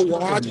doing the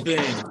watch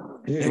thing.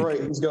 Yeah,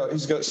 right.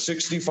 He's got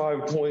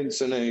 65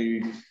 points in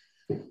a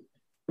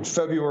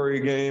February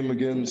game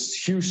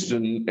against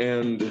Houston,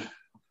 and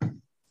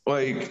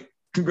like,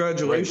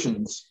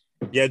 congratulations.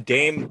 Yeah,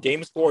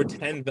 Dame scored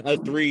 10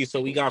 3, so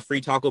we got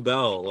free Taco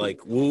Bell.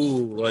 Like,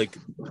 woo! Like,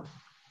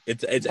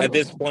 it's at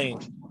this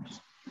point.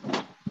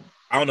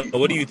 I don't know.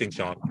 What do you think,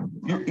 Sean?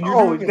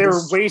 They're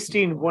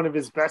wasting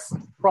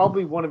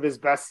probably one of his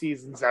best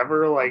seasons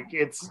ever. Like,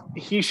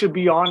 he should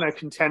be on a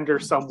contender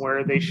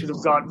somewhere. They should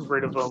have gotten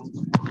rid of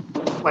him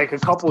like a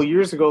couple of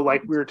years ago,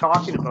 like we were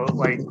talking about.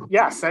 Like,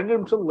 yeah, send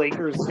him to the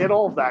Lakers, get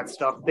all of that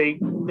stuff. They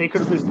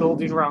could have been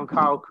building around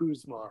Kyle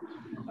Kuzma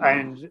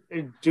and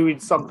doing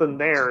something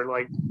there.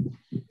 Like,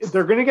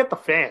 they're going to get the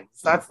fans.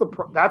 That's the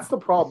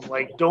problem.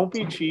 Like, don't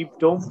be cheap.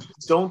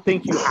 Don't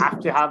think you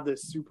have to have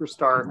this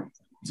superstar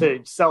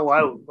to sell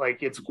out.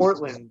 Like, it's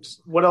Portland.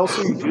 What else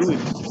are you doing?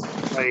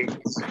 Like,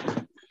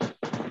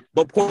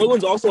 but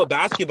Portland's also a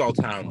basketball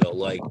town, though.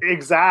 Like,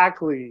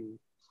 exactly.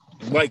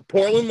 Like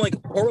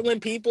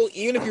Portland people,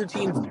 even if your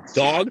team's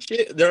dog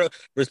shit, they're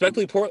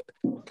respectfully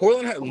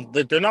Portland.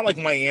 They're not like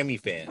Miami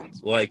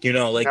fans. Like,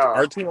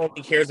 our team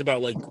only cares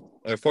about, like,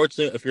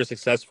 unfortunately, if you're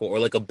successful or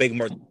like a big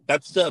market.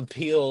 That's the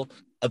appeal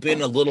of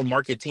being a little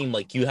market team.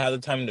 Like, you have the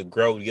time to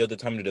grow, you have the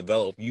time to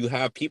develop. You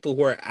have people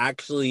who are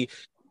actually,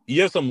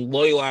 you have some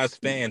loyal ass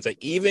fans. Like,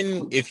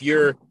 even if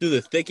you're through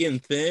the thick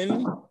and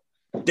thin,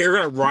 they're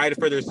gonna ride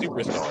for their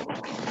superstar.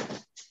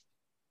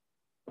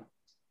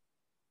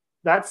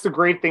 That's the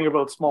great thing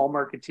about small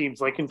market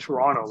teams, like in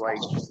Toronto. Like,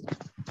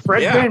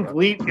 Fred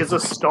VanVleet is a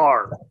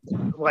star.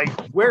 Like,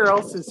 where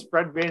else is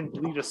Fred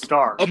VanVleet a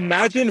star?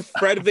 Imagine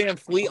Fred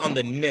VanVleet on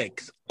the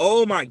Knicks.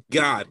 Oh my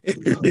God.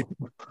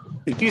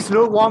 He's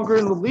no longer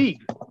in the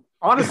league.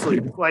 Honestly,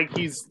 like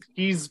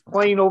he's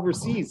playing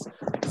overseas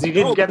because he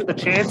didn't get the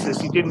chances,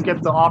 he didn't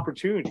get the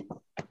opportunity.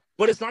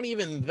 But it's not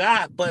even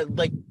that. But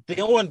like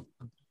the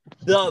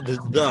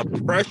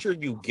pressure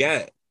you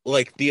get,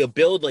 like the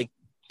ability, like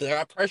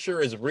that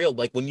pressure is real.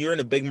 Like when you're in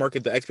a big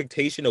market, the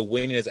expectation of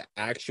winning is an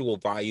actual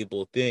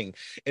valuable thing.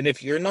 And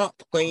if you're not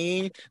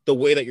playing the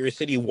way that your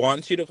city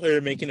wants you to play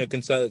or making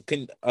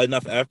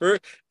enough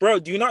effort, bro,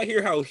 do you not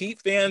hear how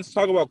Heat fans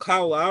talk about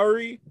Kyle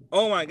Lowry?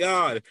 Oh my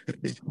God.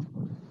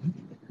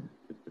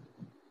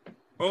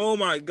 Oh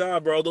my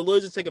God, bro. They'll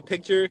just take a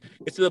picture.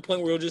 It's to the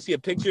point where you'll just see a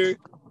picture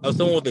of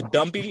someone with a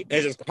dumpy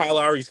and just Kyle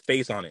Lowry's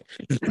face on it.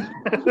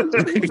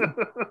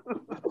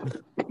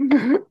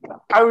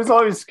 I was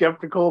always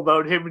skeptical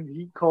about him and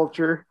Heat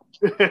culture.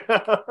 He's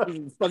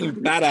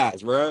fucking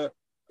badass, bro.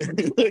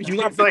 You're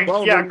not like,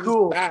 yeah,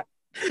 cool. Fat.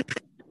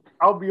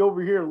 I'll be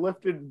over here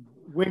lifting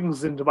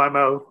wings into my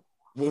mouth.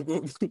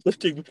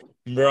 Lifting,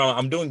 bro.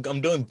 I'm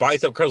doing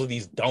bicep curls with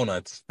these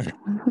donuts.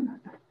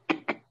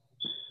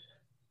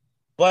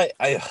 But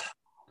I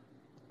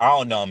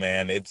don't know,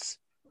 man.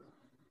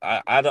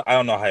 I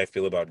don't know how I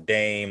feel about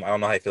Dame. I don't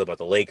know how I feel about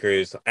the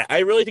Lakers. I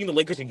really think the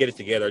Lakers can get it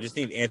together. I just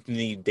need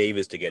Anthony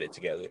Davis to get it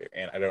together,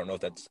 and I don't know if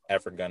that's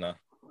ever gonna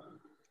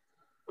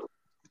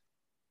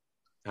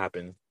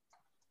happen.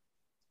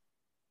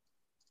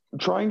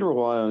 Trying to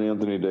rely on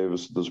Anthony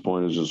Davis at this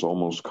point is just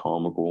almost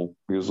comical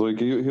because like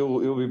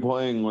he'll be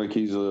playing like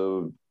he's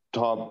a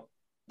top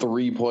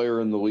 3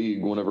 player in the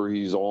league whenever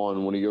he's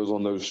on, when he goes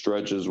on those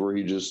stretches where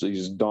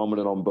he's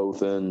dominant on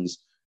both ends,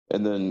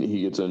 and then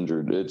he gets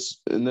injured.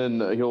 And then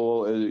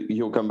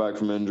he'll come back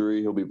from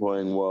injury. He'll be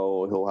playing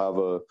well. He'll have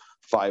a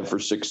 5 for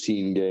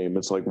 16 game.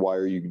 It's like, why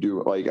are you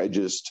doing? Like,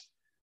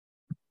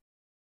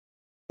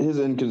 his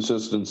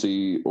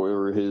inconsistency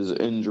or his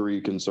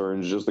injury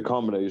concerns, just the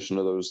combination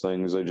of those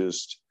things.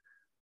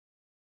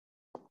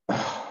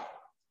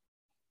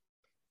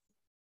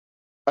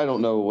 I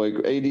don't know. Like,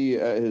 AD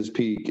at his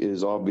peak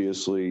is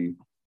obviously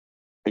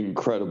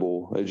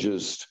incredible.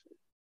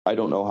 I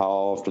don't know how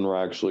often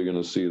we're actually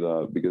going to see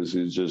that because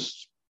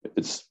it's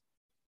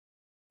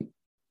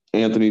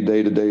Anthony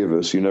Day to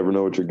Davis. You never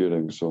know what you're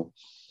getting. So,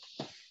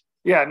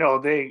 yeah, no,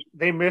 they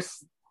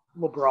miss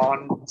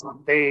LeBron.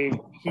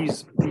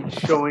 He's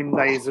showing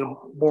that he's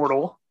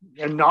immortal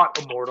and not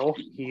immortal.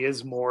 He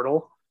is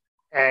mortal,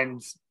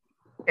 and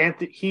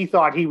he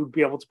thought he would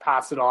be able to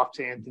pass it off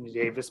to Anthony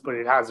Davis, but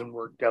it hasn't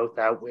worked out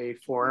that way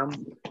for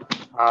him.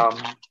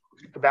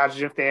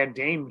 Imagine if they had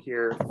Dame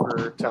here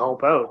to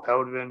help out. That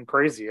would have been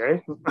crazy, eh?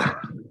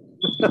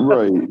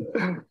 Right.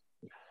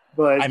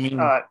 But I mean,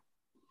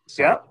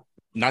 yeah.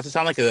 Not to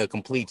sound like a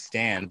complete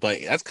stand, but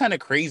that's kind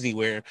of crazy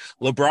where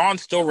LeBron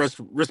still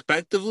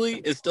respectively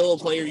is still a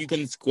player you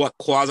can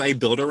quasi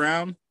build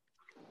around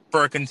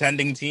for a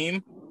contending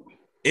team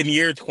in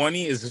year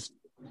 20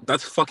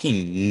 that's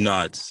fucking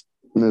nuts.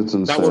 It's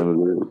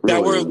insanity.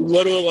 That were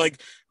literally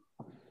like,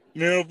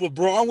 man, if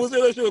LeBron was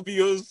there, that should be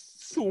a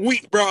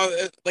sweet, bro.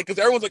 Like, because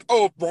everyone's like,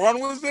 oh, if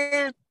LeBron was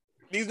there,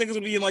 these niggas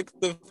would be in like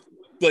the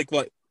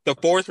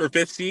 4th or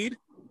 5th seed,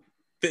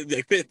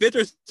 fifth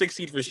or 6th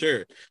seed for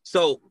sure.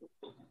 So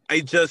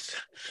it's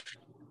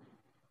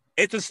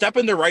a step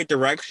in the right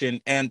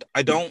direction, and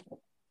at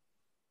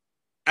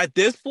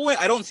this point,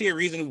 I don't see a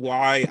reason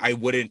why I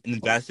wouldn't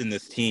invest in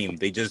this team.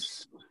 They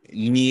just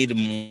need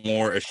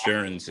more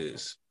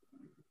assurances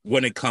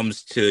when it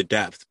comes to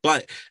depth.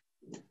 But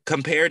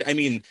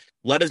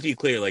let us be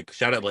clear, like,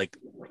 shout out, like,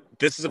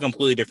 this is a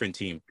completely different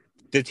team.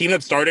 The team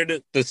that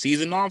started the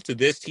season off to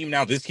this team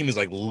now, this team is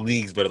like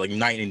leagues better, like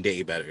night and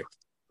day better.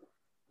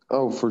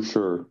 Oh, for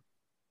sure.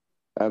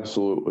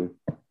 Absolutely.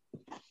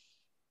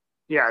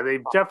 Yeah,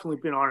 they've definitely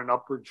been on an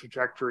upward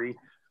trajectory.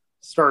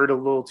 Started a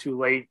little too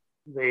late.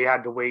 They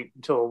had to wait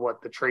until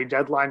the trade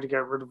deadline to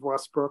get rid of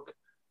Westbrook.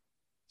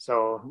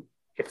 So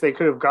if they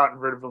could have gotten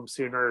rid of him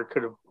sooner, it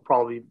could have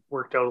probably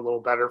worked out a little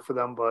better for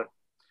them. But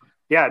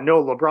yeah,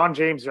 no, LeBron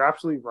James, you're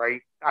absolutely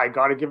right. I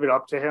got to give it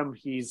up to him.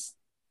 He's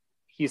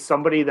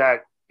somebody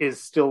that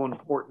is still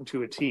important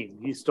to a team.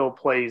 He still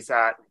plays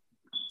at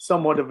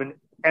somewhat of an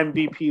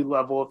MVP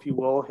level, if you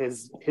will.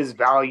 His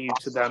value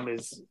to them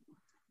is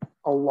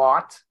a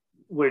lot,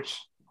 which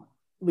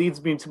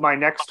leads me to my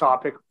next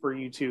topic for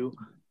you two.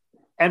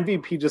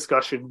 MVP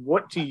discussion.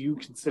 What do you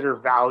consider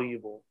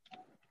valuable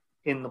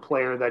in the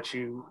player that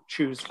you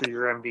choose for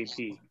your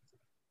MVP?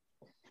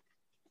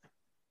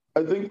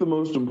 I think the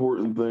most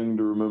important thing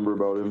to remember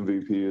about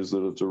MVP is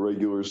that it's a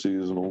regular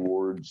season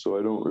award. So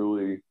I don't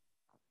really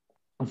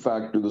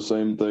factor the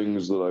same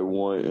things that I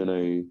want in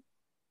a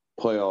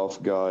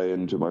playoff guy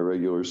into my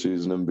regular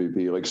season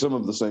MVP. Like some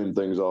of the same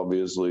things,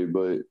 obviously,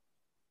 but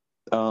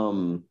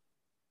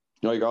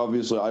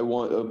obviously I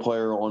want a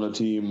player on a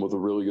team with a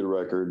really good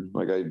record.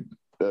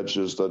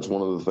 That's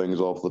one of the things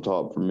off the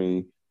top for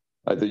me.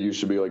 I think you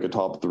should be like a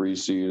top 3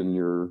 seed in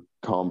your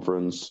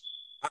conference.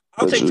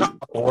 I'll take top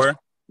 4.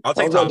 I'll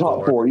take How's that top top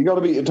four. four? You got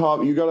to be a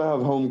top. You got to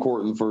have home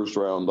court in the first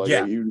round. Like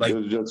Yeah, you like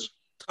just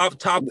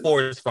top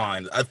four is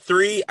fine. A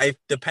three,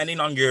 depending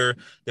on your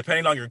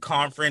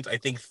conference, I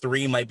think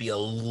three might be a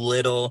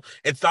little.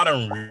 It's not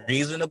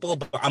unreasonable,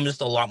 but I'm I,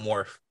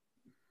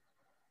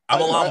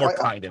 a lot more I,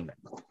 kind in there.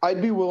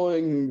 I'd be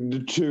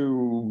willing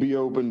to be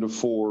open to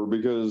four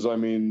because I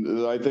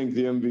mean I think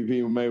the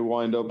MVP may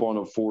wind up on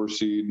a 4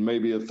 seed,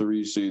 maybe a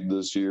 3 seed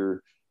this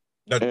year,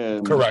 That's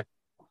and correct.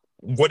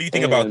 What do you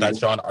think about that, and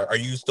Sean? Are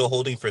you still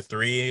holding for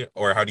three,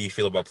 or how do you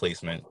feel about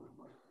placement?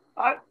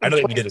 I know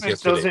that we did this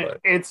Placement yesterday, doesn't. but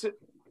It's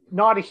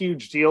not a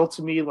huge deal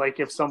to me. Like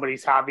if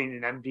somebody's having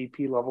an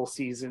MVP level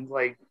season,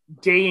 like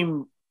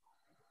Dame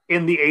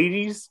in the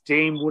 '80s,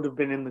 Dame would have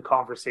been in the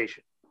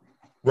conversation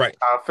right.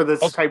 for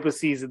this Okay. type of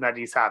season that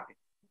he's having.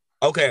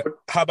 Okay.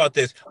 How about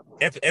this?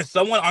 If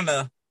someone on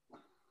the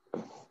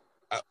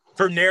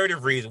for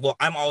narrative reasons, well,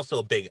 I'm also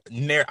a big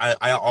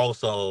I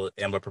also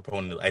am a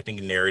proponent. I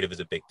think narrative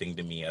is a big thing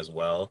to me as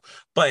well.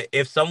 But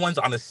if someone's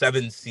on a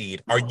 7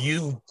 seed, are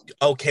you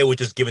okay with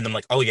just giving them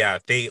like, oh yeah,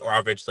 they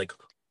average like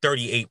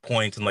 38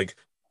 points and like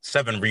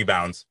 7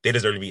 rebounds, they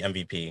deserve to be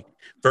MVP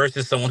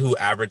versus someone who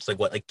averaged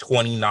like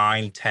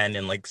 29, 10,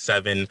 and like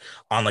 7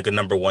 on like a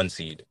number 1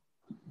 seed?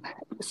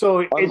 So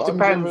it I'm giving.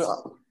 depends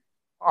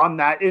on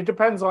that. It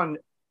depends on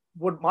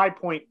what my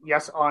point,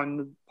 yes,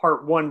 on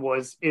part one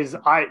is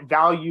I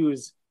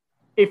values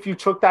if you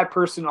took that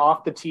person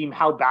off the team,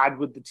 how bad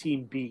would the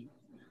team be?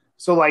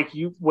 So like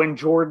when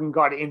Jordan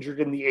got injured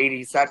in the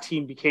 '80s, that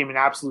team became an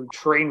absolute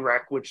train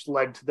wreck, which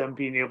led to them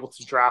being able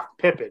to draft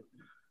Pippen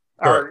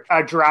or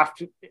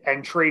draft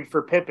and trade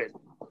for Pippen.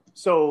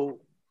 So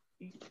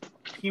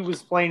he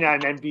was playing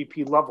at an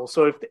MVP level.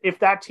 So if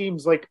that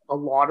team's like a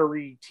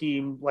lottery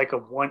team, like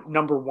a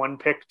number one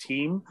pick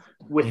team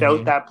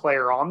without that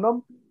player on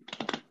them,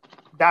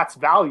 that's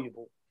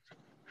valuable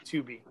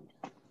to me.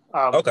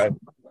 Okay.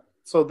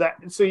 So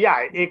yeah,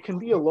 it can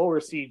be a lower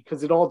seed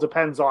because it all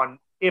depends on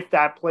if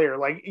that player,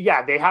 like,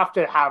 yeah, they have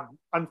to have,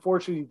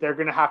 unfortunately, they're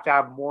going to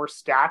have more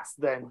stats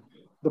than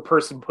the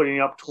person putting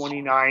up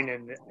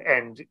 29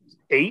 and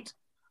 8.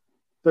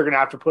 They're going to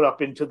have to put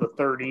up into the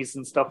 30s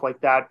and stuff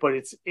like that. But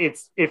it's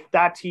if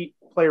that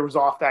player was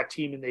off that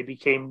team and they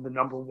became the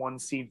number 1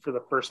 seed for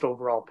the first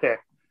overall pick,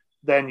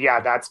 then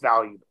yeah, that's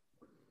valuable.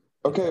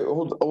 Okay,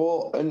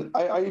 well, and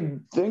I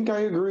think I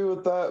agree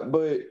with that,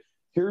 but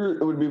here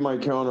it would be my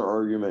counter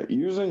argument.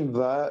 Using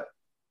that,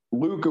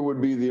 Luka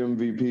would be the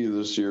MVP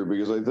this year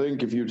because I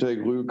think if you take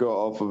Luka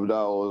off of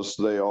Dallas,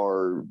 they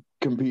are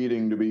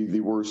competing to be the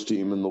worst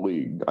team in the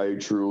league. I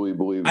truly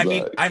believe that.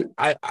 mean,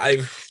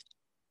 I've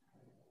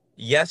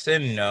yes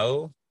and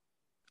no.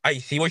 I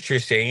see what you're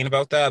saying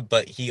about that,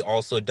 but he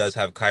also does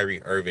have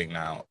Kyrie Irving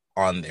now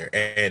on there,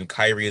 and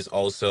Kyrie is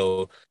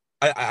also.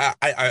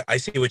 I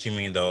see what you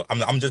mean though.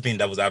 I'm just being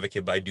devil's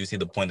advocate, but I do see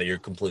the point that you're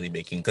completely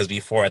making. Because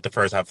before, at the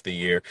first half of the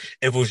year,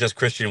 if it was just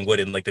Christian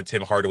Wood and like the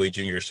Tim Hardaway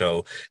Jr.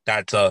 show,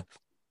 that's the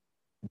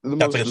that's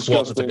most like a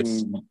 12.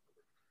 disgusting.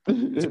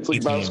 It's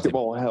like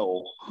basketball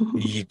hell.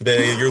 You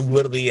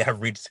literally have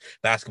reached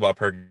basketball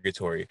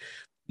purgatory.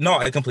 No,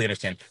 I completely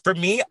understand. For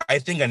me, I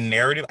think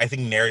narrative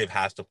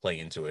has to play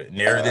into it.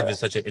 Narrative is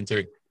such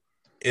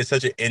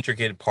an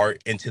intricate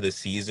part into the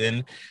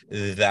season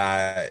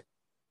that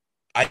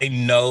I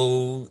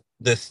know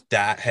the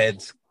stat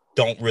heads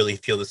don't really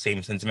feel the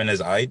same sentiment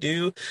as I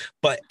do,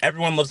 but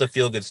everyone loves a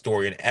feel-good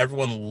story, and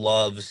everyone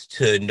loves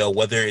to know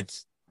whether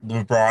it's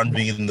LeBron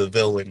being the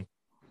villain,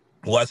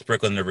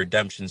 Westbrook on the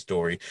redemption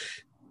story,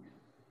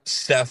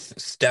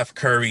 Steph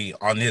Curry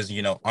on his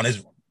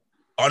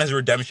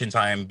redemption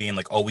time being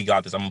like, oh, we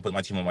got this. I'm gonna put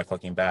my team on my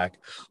fucking back.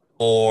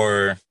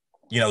 Or,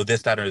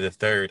 this, that, or the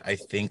third. I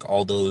think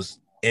all those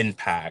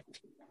impact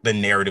the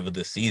narrative of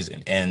the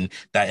season. And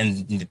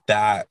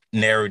that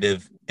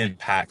narrative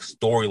impacts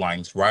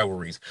storylines,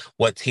 rivalries,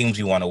 what teams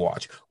we want to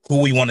watch, who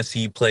we want to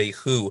see play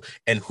who,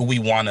 and who we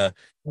want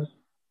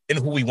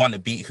to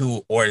beat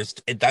who,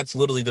 that's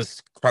literally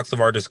the crux of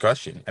our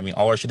discussion. I mean,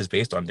 all our shit is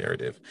based on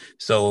narrative.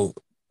 So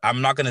I'm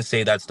not gonna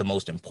say that's the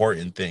most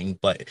important thing,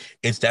 but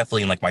it's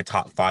definitely in like my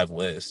top 5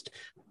 list.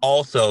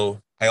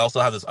 Also, I also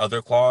have this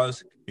other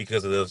clause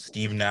because of the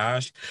Steve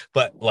Nash,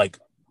 but like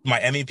my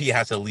MVP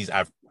has to at least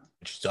average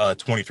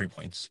 23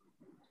 points,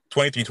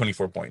 23,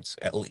 24 points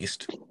at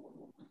least.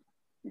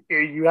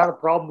 You had a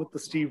problem with the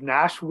Steve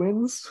Nash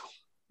wins?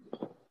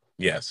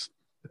 Yes,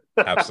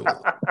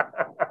 absolutely.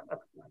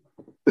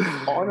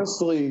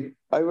 Honestly,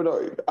 I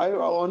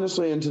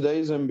honestly in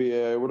today's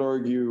NBA, I would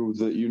argue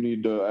that you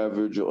need to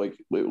average at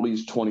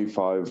least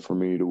 25 for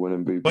me to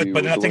win MVP.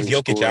 But that takes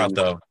Jokic out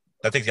though.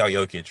 That takes out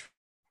Jokic.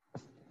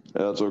 Yeah,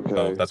 that's okay.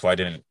 So that's why I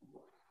didn't.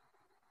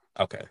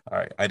 Okay, all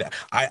right.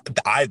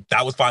 I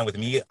that was fine with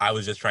me. I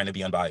was just trying to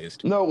be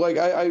unbiased. No,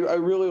 I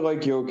really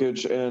like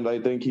Jokic, and I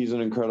think he's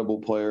an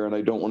incredible player, and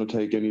I don't want to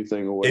take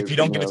anything away. If you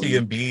don't give it to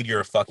Embiid,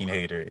 you're a fucking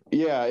hater.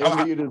 Yeah,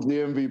 Embiid is the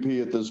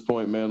MVP at this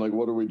point, man. Like,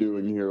 what are we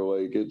doing here?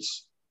 Like,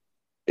 this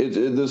is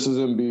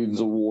Embiid's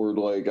award.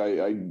 Like,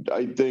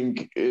 I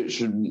think it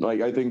should.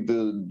 Like, I think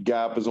the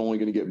gap is only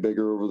going to get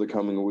bigger over the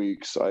coming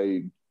weeks.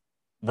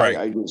 Right.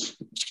 I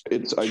just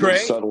Trey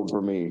settled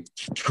for me.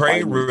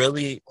 Trey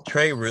really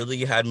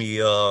had me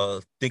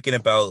thinking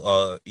about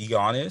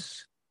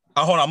Giannis.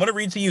 Hold on, I'm gonna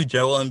read to you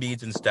Joel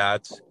Embiid's and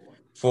stats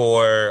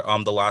for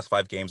the last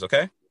 5 games.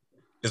 Okay,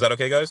 is that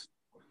okay, guys?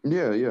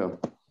 Yeah.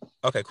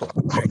 Okay, cool.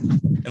 All right.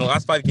 In the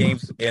last 5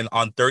 games, and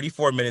on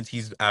 34 minutes,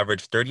 he's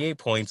averaged 38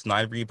 points,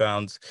 9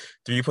 rebounds,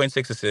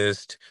 3.6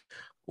 assists,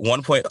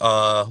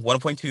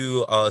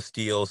 1.2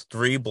 steals,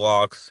 3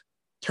 blocks.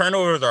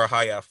 Turnovers are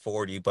high at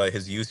 40, but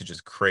his usage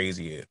is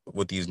crazy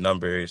with these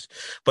numbers.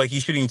 But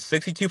he's shooting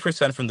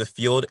 62% from the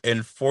field and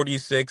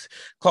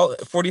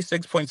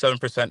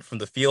 46.7% from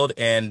the field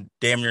and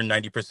damn near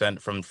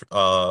 90% from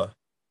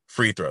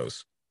free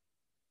throws.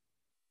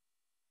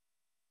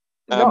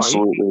 No,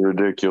 Absolutely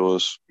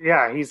ridiculous.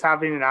 Yeah, he's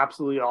having an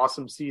absolutely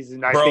awesome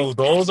season. I Bro, think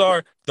those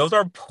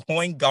are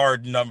point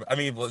guard number. I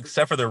mean, well,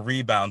 except for the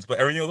rebounds, but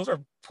everything those are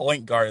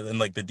point guard and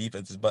like the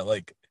defenses. But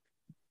like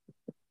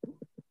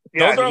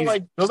yeah,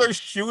 those are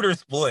shooter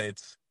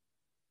splits.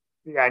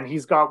 Yeah, and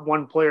he's got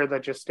one player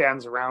that just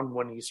stands around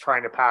when he's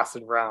trying to pass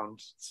it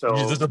around. So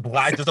Just a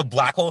black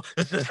hole.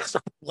 This is just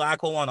a black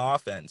hole on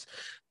offense.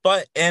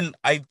 And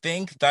I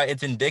think that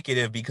it's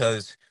indicative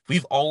because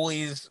we've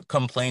always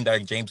complained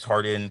that James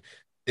Harden's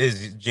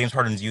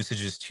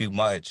usage is too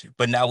much.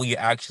 But now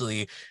I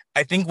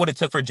think what it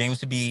took for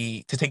James to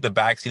take the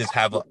backseat is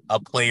have a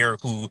player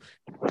who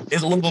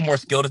is a little bit more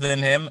skilled than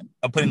him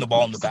of putting the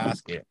ball in the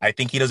basket. I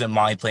think he doesn't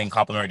mind playing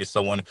complementary to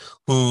someone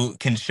who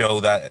can show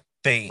that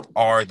they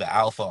are the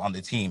alpha on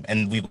the team.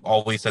 And we've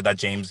always said that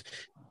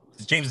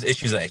James's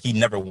issue is that he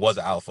never was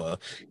alpha.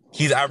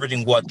 He's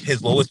averaging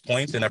his lowest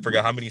points, and I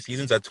forgot how many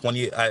seasons at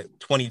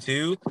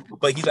 22,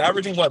 but he's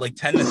averaging like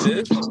 10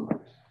 assists.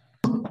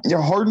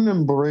 Yeah, Harden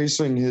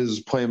embracing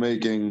his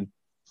playmaking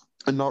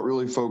and not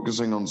really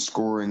focusing on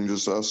scoring,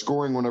 just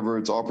scoring whenever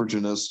it's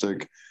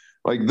opportunistic.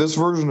 Like this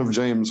version of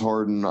James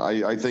Harden,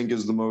 I think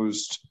is the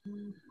most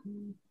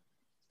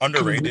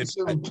underrated.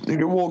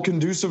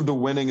 Conducive to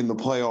winning in the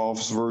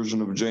playoffs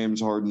version of James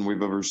Harden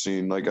we've ever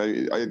seen. Like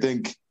I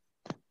think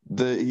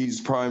that he's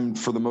primed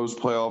for the most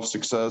playoff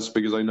success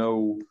because I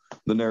know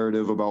the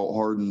narrative about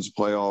Harden's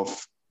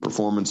playoff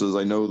performances.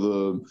 I know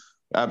the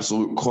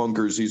absolute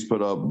clunkers he's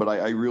put up, but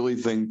I really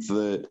think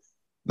that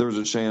there's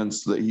a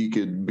chance that he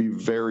could be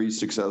very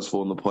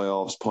successful in the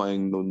playoffs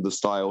playing the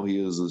style he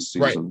is this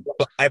season.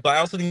 Right. But I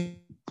also think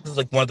this is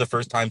like one of the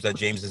first times that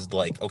James is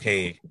like,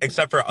 okay,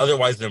 except for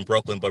otherwise than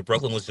Brooklyn, but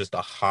Brooklyn was just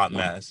a hot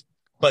mess.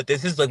 But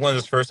this is like one of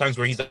those first times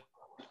where he's in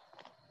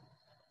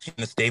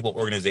a stable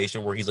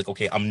organization where he's like,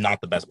 okay, I'm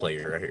not the best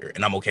player right here,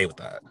 and I'm okay with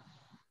that.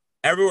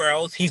 Everywhere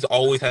else, he's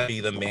always had to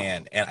be the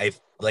man. And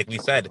like we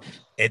said,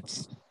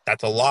 that's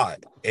a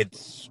lot.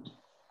 It's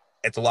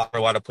a lot for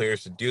a lot of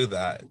players to do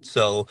that.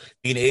 So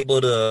being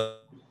able to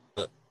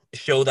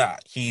show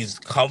that he's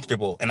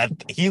comfortable,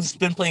 and he's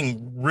been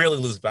playing really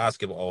loose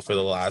basketball for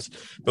the last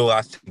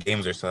 10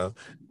 games or so.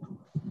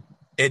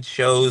 It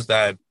shows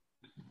that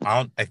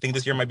I think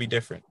this year might be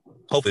different.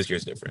 Hope this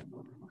year's different.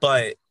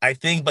 But I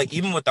think,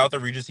 even without the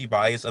recency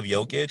bias of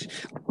Jokic,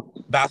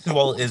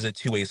 basketball is a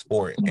two-way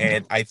sport,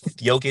 and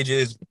Jokic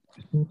is.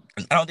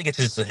 I don't think it's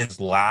just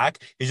his lack;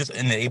 he's just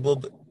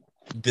enabled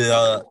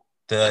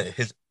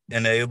his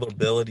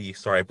enableability.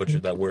 Sorry, I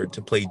butchered that word.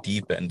 To play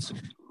defense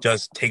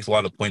just takes a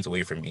lot of points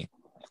away from me.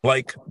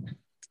 Like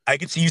I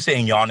could see you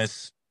saying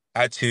Giannis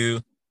at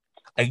 2.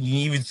 I can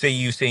even say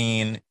you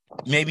saying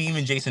maybe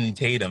even Jason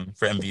Tatum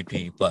for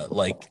MVP, but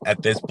like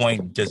at this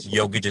point, just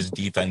Jokic's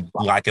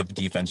lack of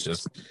defense,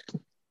 just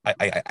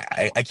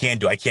I can't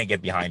do. I can't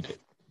get behind it.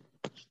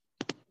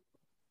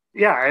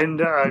 Yeah,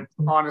 and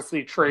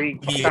honestly, Trey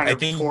I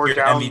think your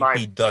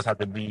MVP does have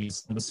to be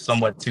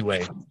somewhat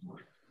two-way.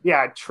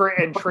 Yeah,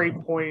 Trey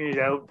pointed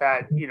out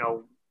that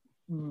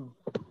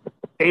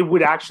they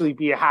would actually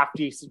be a half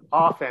decent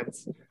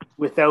offense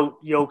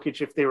without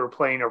Jokic if they were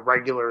playing a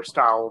regular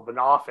style of an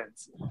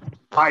offense.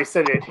 I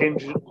said it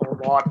hinged a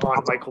lot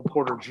on Michael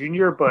Porter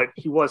Jr., but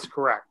he was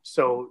correct.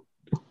 So,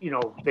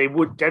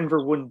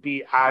 Denver wouldn't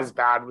be as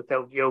bad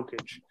without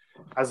Jokic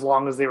as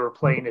long as they were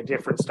playing a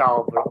different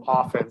style of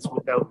offense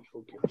without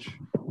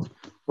Jokic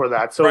for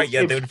that. So right,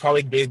 yeah, they would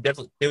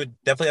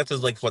definitely have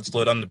to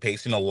slow down the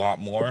pacing a lot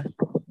more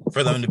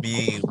for them to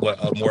be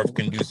a more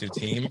conducive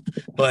team.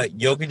 But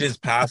Jokic's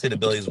passing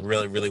ability is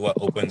really, really what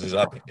opens us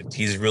up.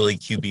 He's really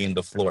QBing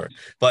the floor.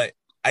 But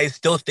I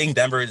still think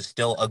Denver is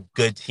still a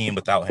good team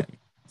without him,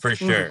 for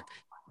sure.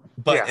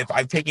 Mm-hmm. But yeah. if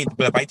I take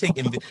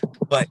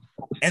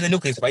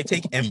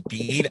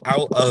Embiid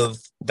out of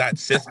that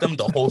system,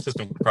 the whole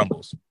system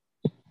crumbles.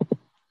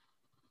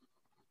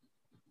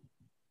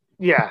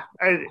 Yeah,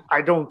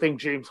 I don't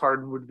think James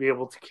Harden would be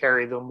able to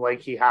carry them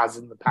like he has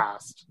in the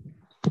past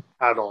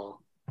at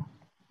all.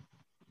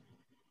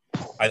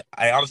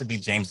 I honestly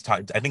think James is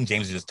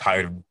just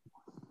tired of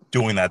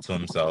doing that to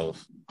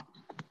himself.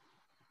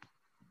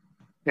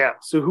 Yeah.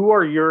 So who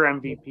are your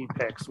MVP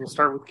picks? We'll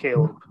start with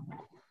Caleb.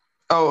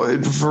 Oh,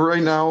 for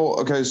right now,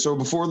 okay. So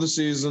before the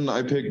season,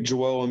 I picked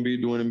Joel Embiid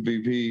to win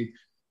MVP.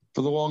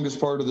 For the longest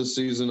part of the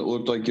season, it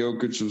looked like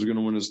Jokic was going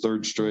to win his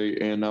third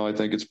straight, and now I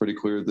think it's pretty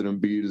clear that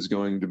Embiid is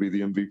going to be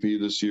the MVP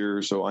this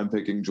year, so I'm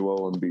picking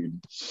Joel Embiid.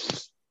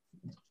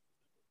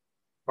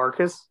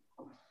 Marcus?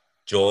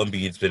 Joel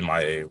Embiid's been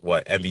my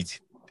MVP,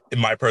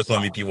 my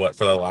personal MVP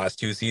for the last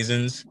 2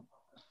 seasons.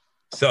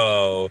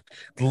 So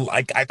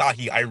like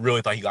I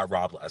really thought he got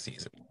robbed last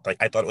season. Like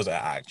I thought it was an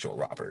actual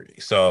robbery.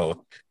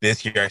 So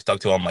this year I stuck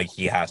to him like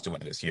he has to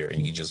win this year,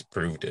 and he just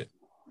proved it.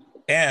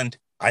 And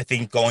I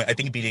think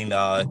beating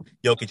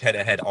Jokic head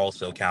to head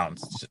also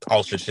counts.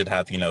 Also should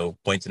have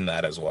points in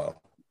that as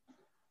well.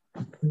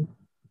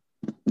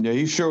 Yeah,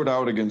 he showed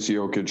out against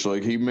Jokic.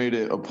 Like he made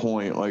it a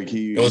point. Like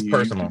it was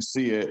personal. You could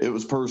see it. It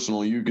was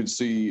personal. You could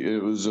see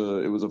it was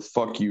a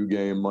fuck you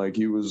game. Like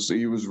he was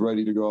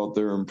ready to go out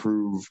there and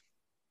prove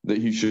that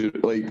he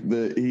should. Like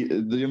the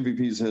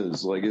MVP's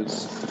his. Like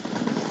it's.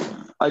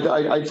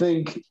 I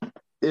think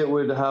it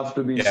would have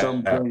to be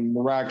something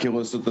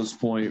miraculous at this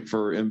point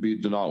for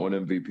Embiid to not win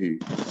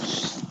MVP.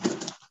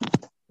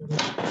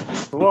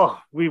 Well,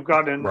 we've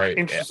got an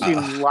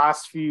interesting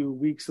last few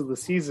weeks of the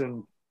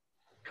season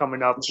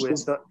coming up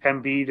with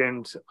Embiid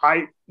and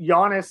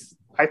Giannis.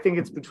 I think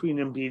it's between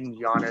Embiid and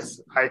Giannis.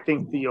 I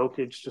think the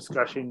Jokic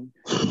discussion,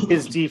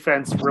 his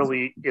defense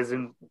really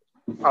isn't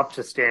up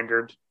to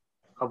standard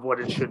of what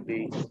it should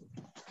be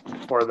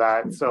for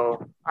that.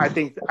 So I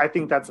think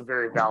that's a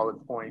very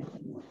valid point,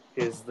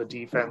 is the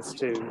defense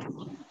to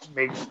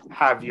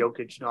have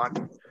Jokic not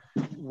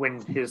win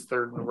his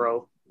third in a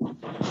row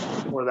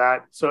for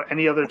that. So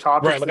any other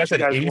topics that you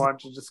guys want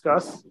to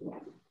discuss?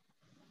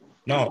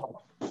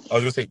 No. I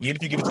was going to say, even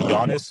if you give it to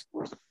Giannis,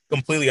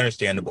 completely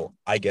understandable.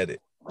 I get it.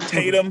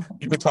 Tatum,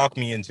 you could talk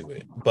me into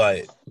it,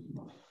 but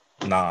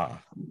nah.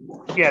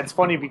 Yeah, it's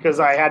funny because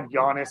I had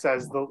Giannis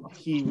as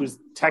he was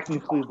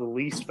technically the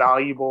least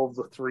valuable of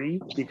the three,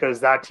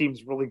 because that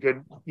team's really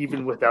good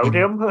even without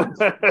him.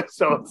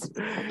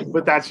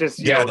 But that's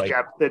just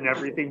depth and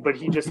everything. But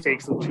he just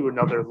takes them to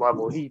another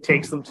level. He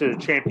takes them to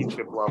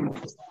championship level.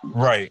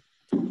 Right.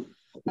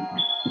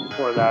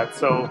 For that.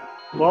 So,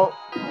 well,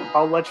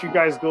 I'll let you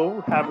guys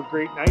go. Have a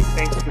great night.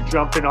 Thanks for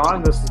jumping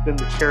on. This has been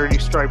the Charity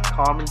Stripe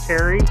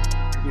commentary.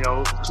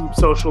 Hoop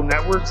Social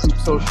Network,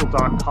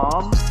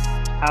 hoopsocial.com.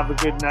 Have a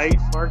good night,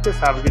 Marcus.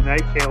 Have a good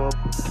night, Caleb.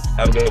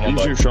 Have a good one,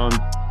 you too, Sean.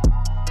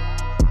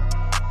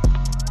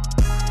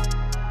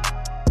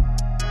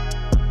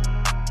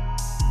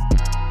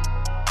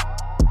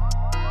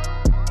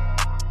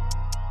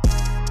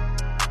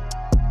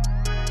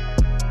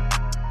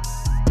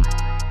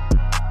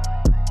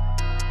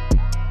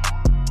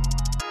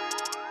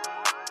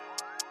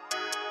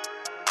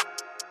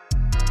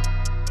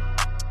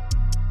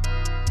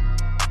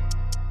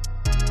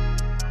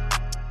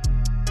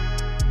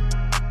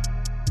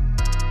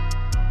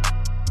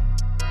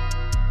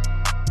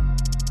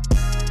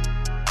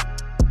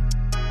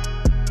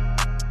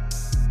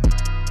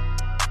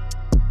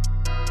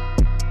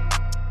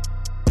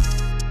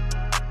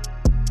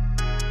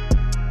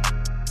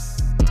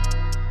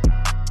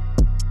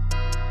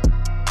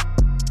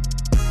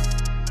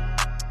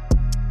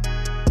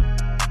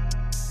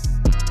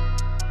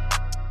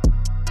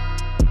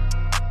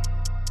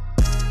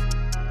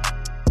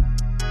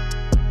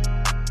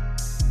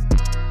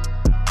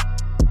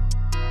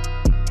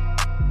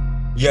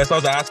 Yes, I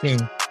was asking.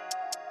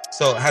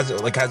 So has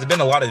it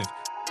been a lot of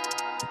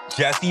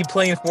Jesse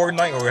playing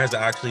Fortnite, or has it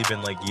actually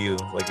been like you?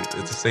 Like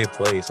it's a safe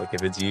place. Like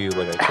if it's you,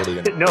 like I totally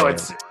understand. No,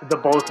 it's the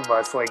both of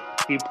us. Like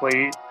I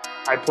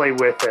play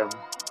with him.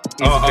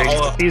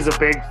 He's a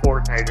big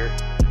Fortniter.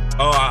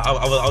 Oh,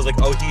 I was like,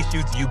 oh, he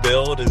shoots, you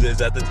build. Is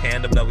that the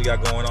tandem that we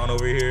got going on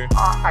over here?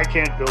 I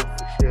can't build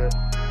for shit.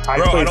 I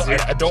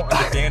don't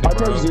understand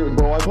it,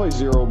 bro. I play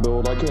zero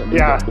build. I can't do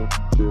that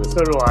build shit.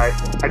 So do I.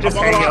 I just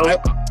hang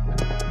out.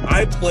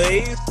 I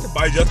played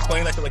by just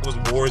playing that shit like it was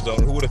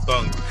Warzone. Who would have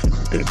thunk?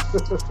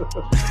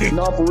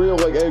 Not for real,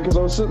 because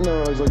I was sitting there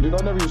and I was like, dude,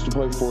 I never used to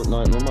play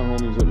Fortnite. And one of my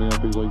homies hit me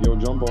up. He's like, yo,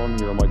 jump on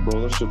here. I'm like,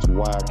 bro, that shit's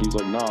whack. He's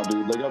like, nah,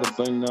 dude, they got a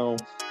thing now.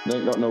 They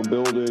ain't got no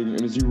building.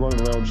 And it's you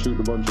running around shooting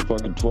a bunch of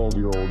fucking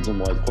 12-year-olds. I'm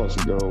like, let's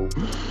go.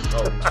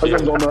 I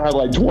guys on there had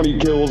like 20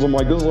 kills. I'm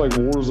like, this is like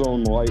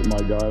Warzone light,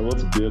 my guy.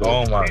 Let's get it.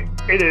 Oh my.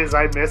 It is.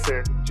 I miss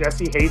it.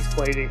 Jesse hates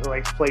playing. He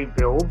likes playing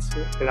builds.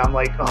 And I'm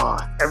like,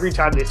 every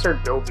time they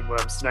start building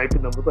when I'm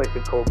sniping them with like the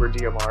Cobra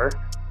DMR.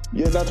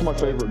 Yeah, that's my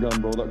favorite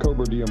gun, bro. That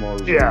Cobra DMR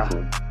is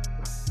beautiful.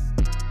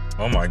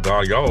 Oh my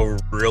god, y'all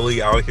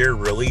really out here?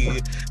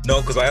 Really?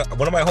 No, because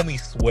one of my homies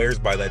swears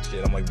by that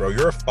shit. I'm like, bro,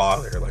 you're a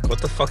father. Like, what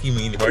the fuck you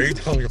mean? Why are you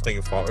telling me you're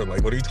playing father?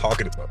 Like, what are you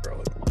talking about,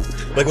 bro?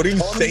 Like what are you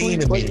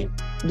saying to me?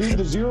 Dude,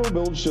 the zero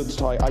build shit's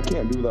tight. I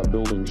can't do that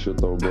building shit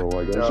though, bro.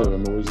 Like that shit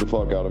annoys the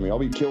fuck out of me. I'll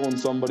be killing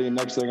somebody, and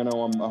next thing I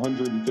know, I'm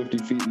 150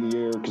 feet in the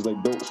air because they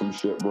built some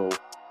shit, bro.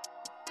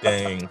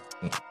 Dang.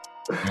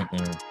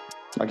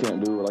 I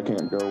can't do it. I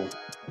can't go.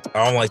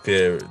 I don't like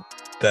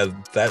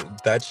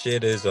that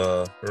shit is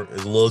a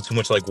little too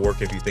much like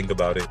work if you think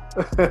about it.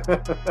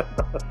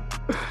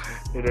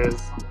 It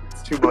is.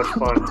 It's too much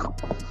fun.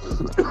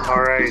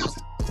 All right.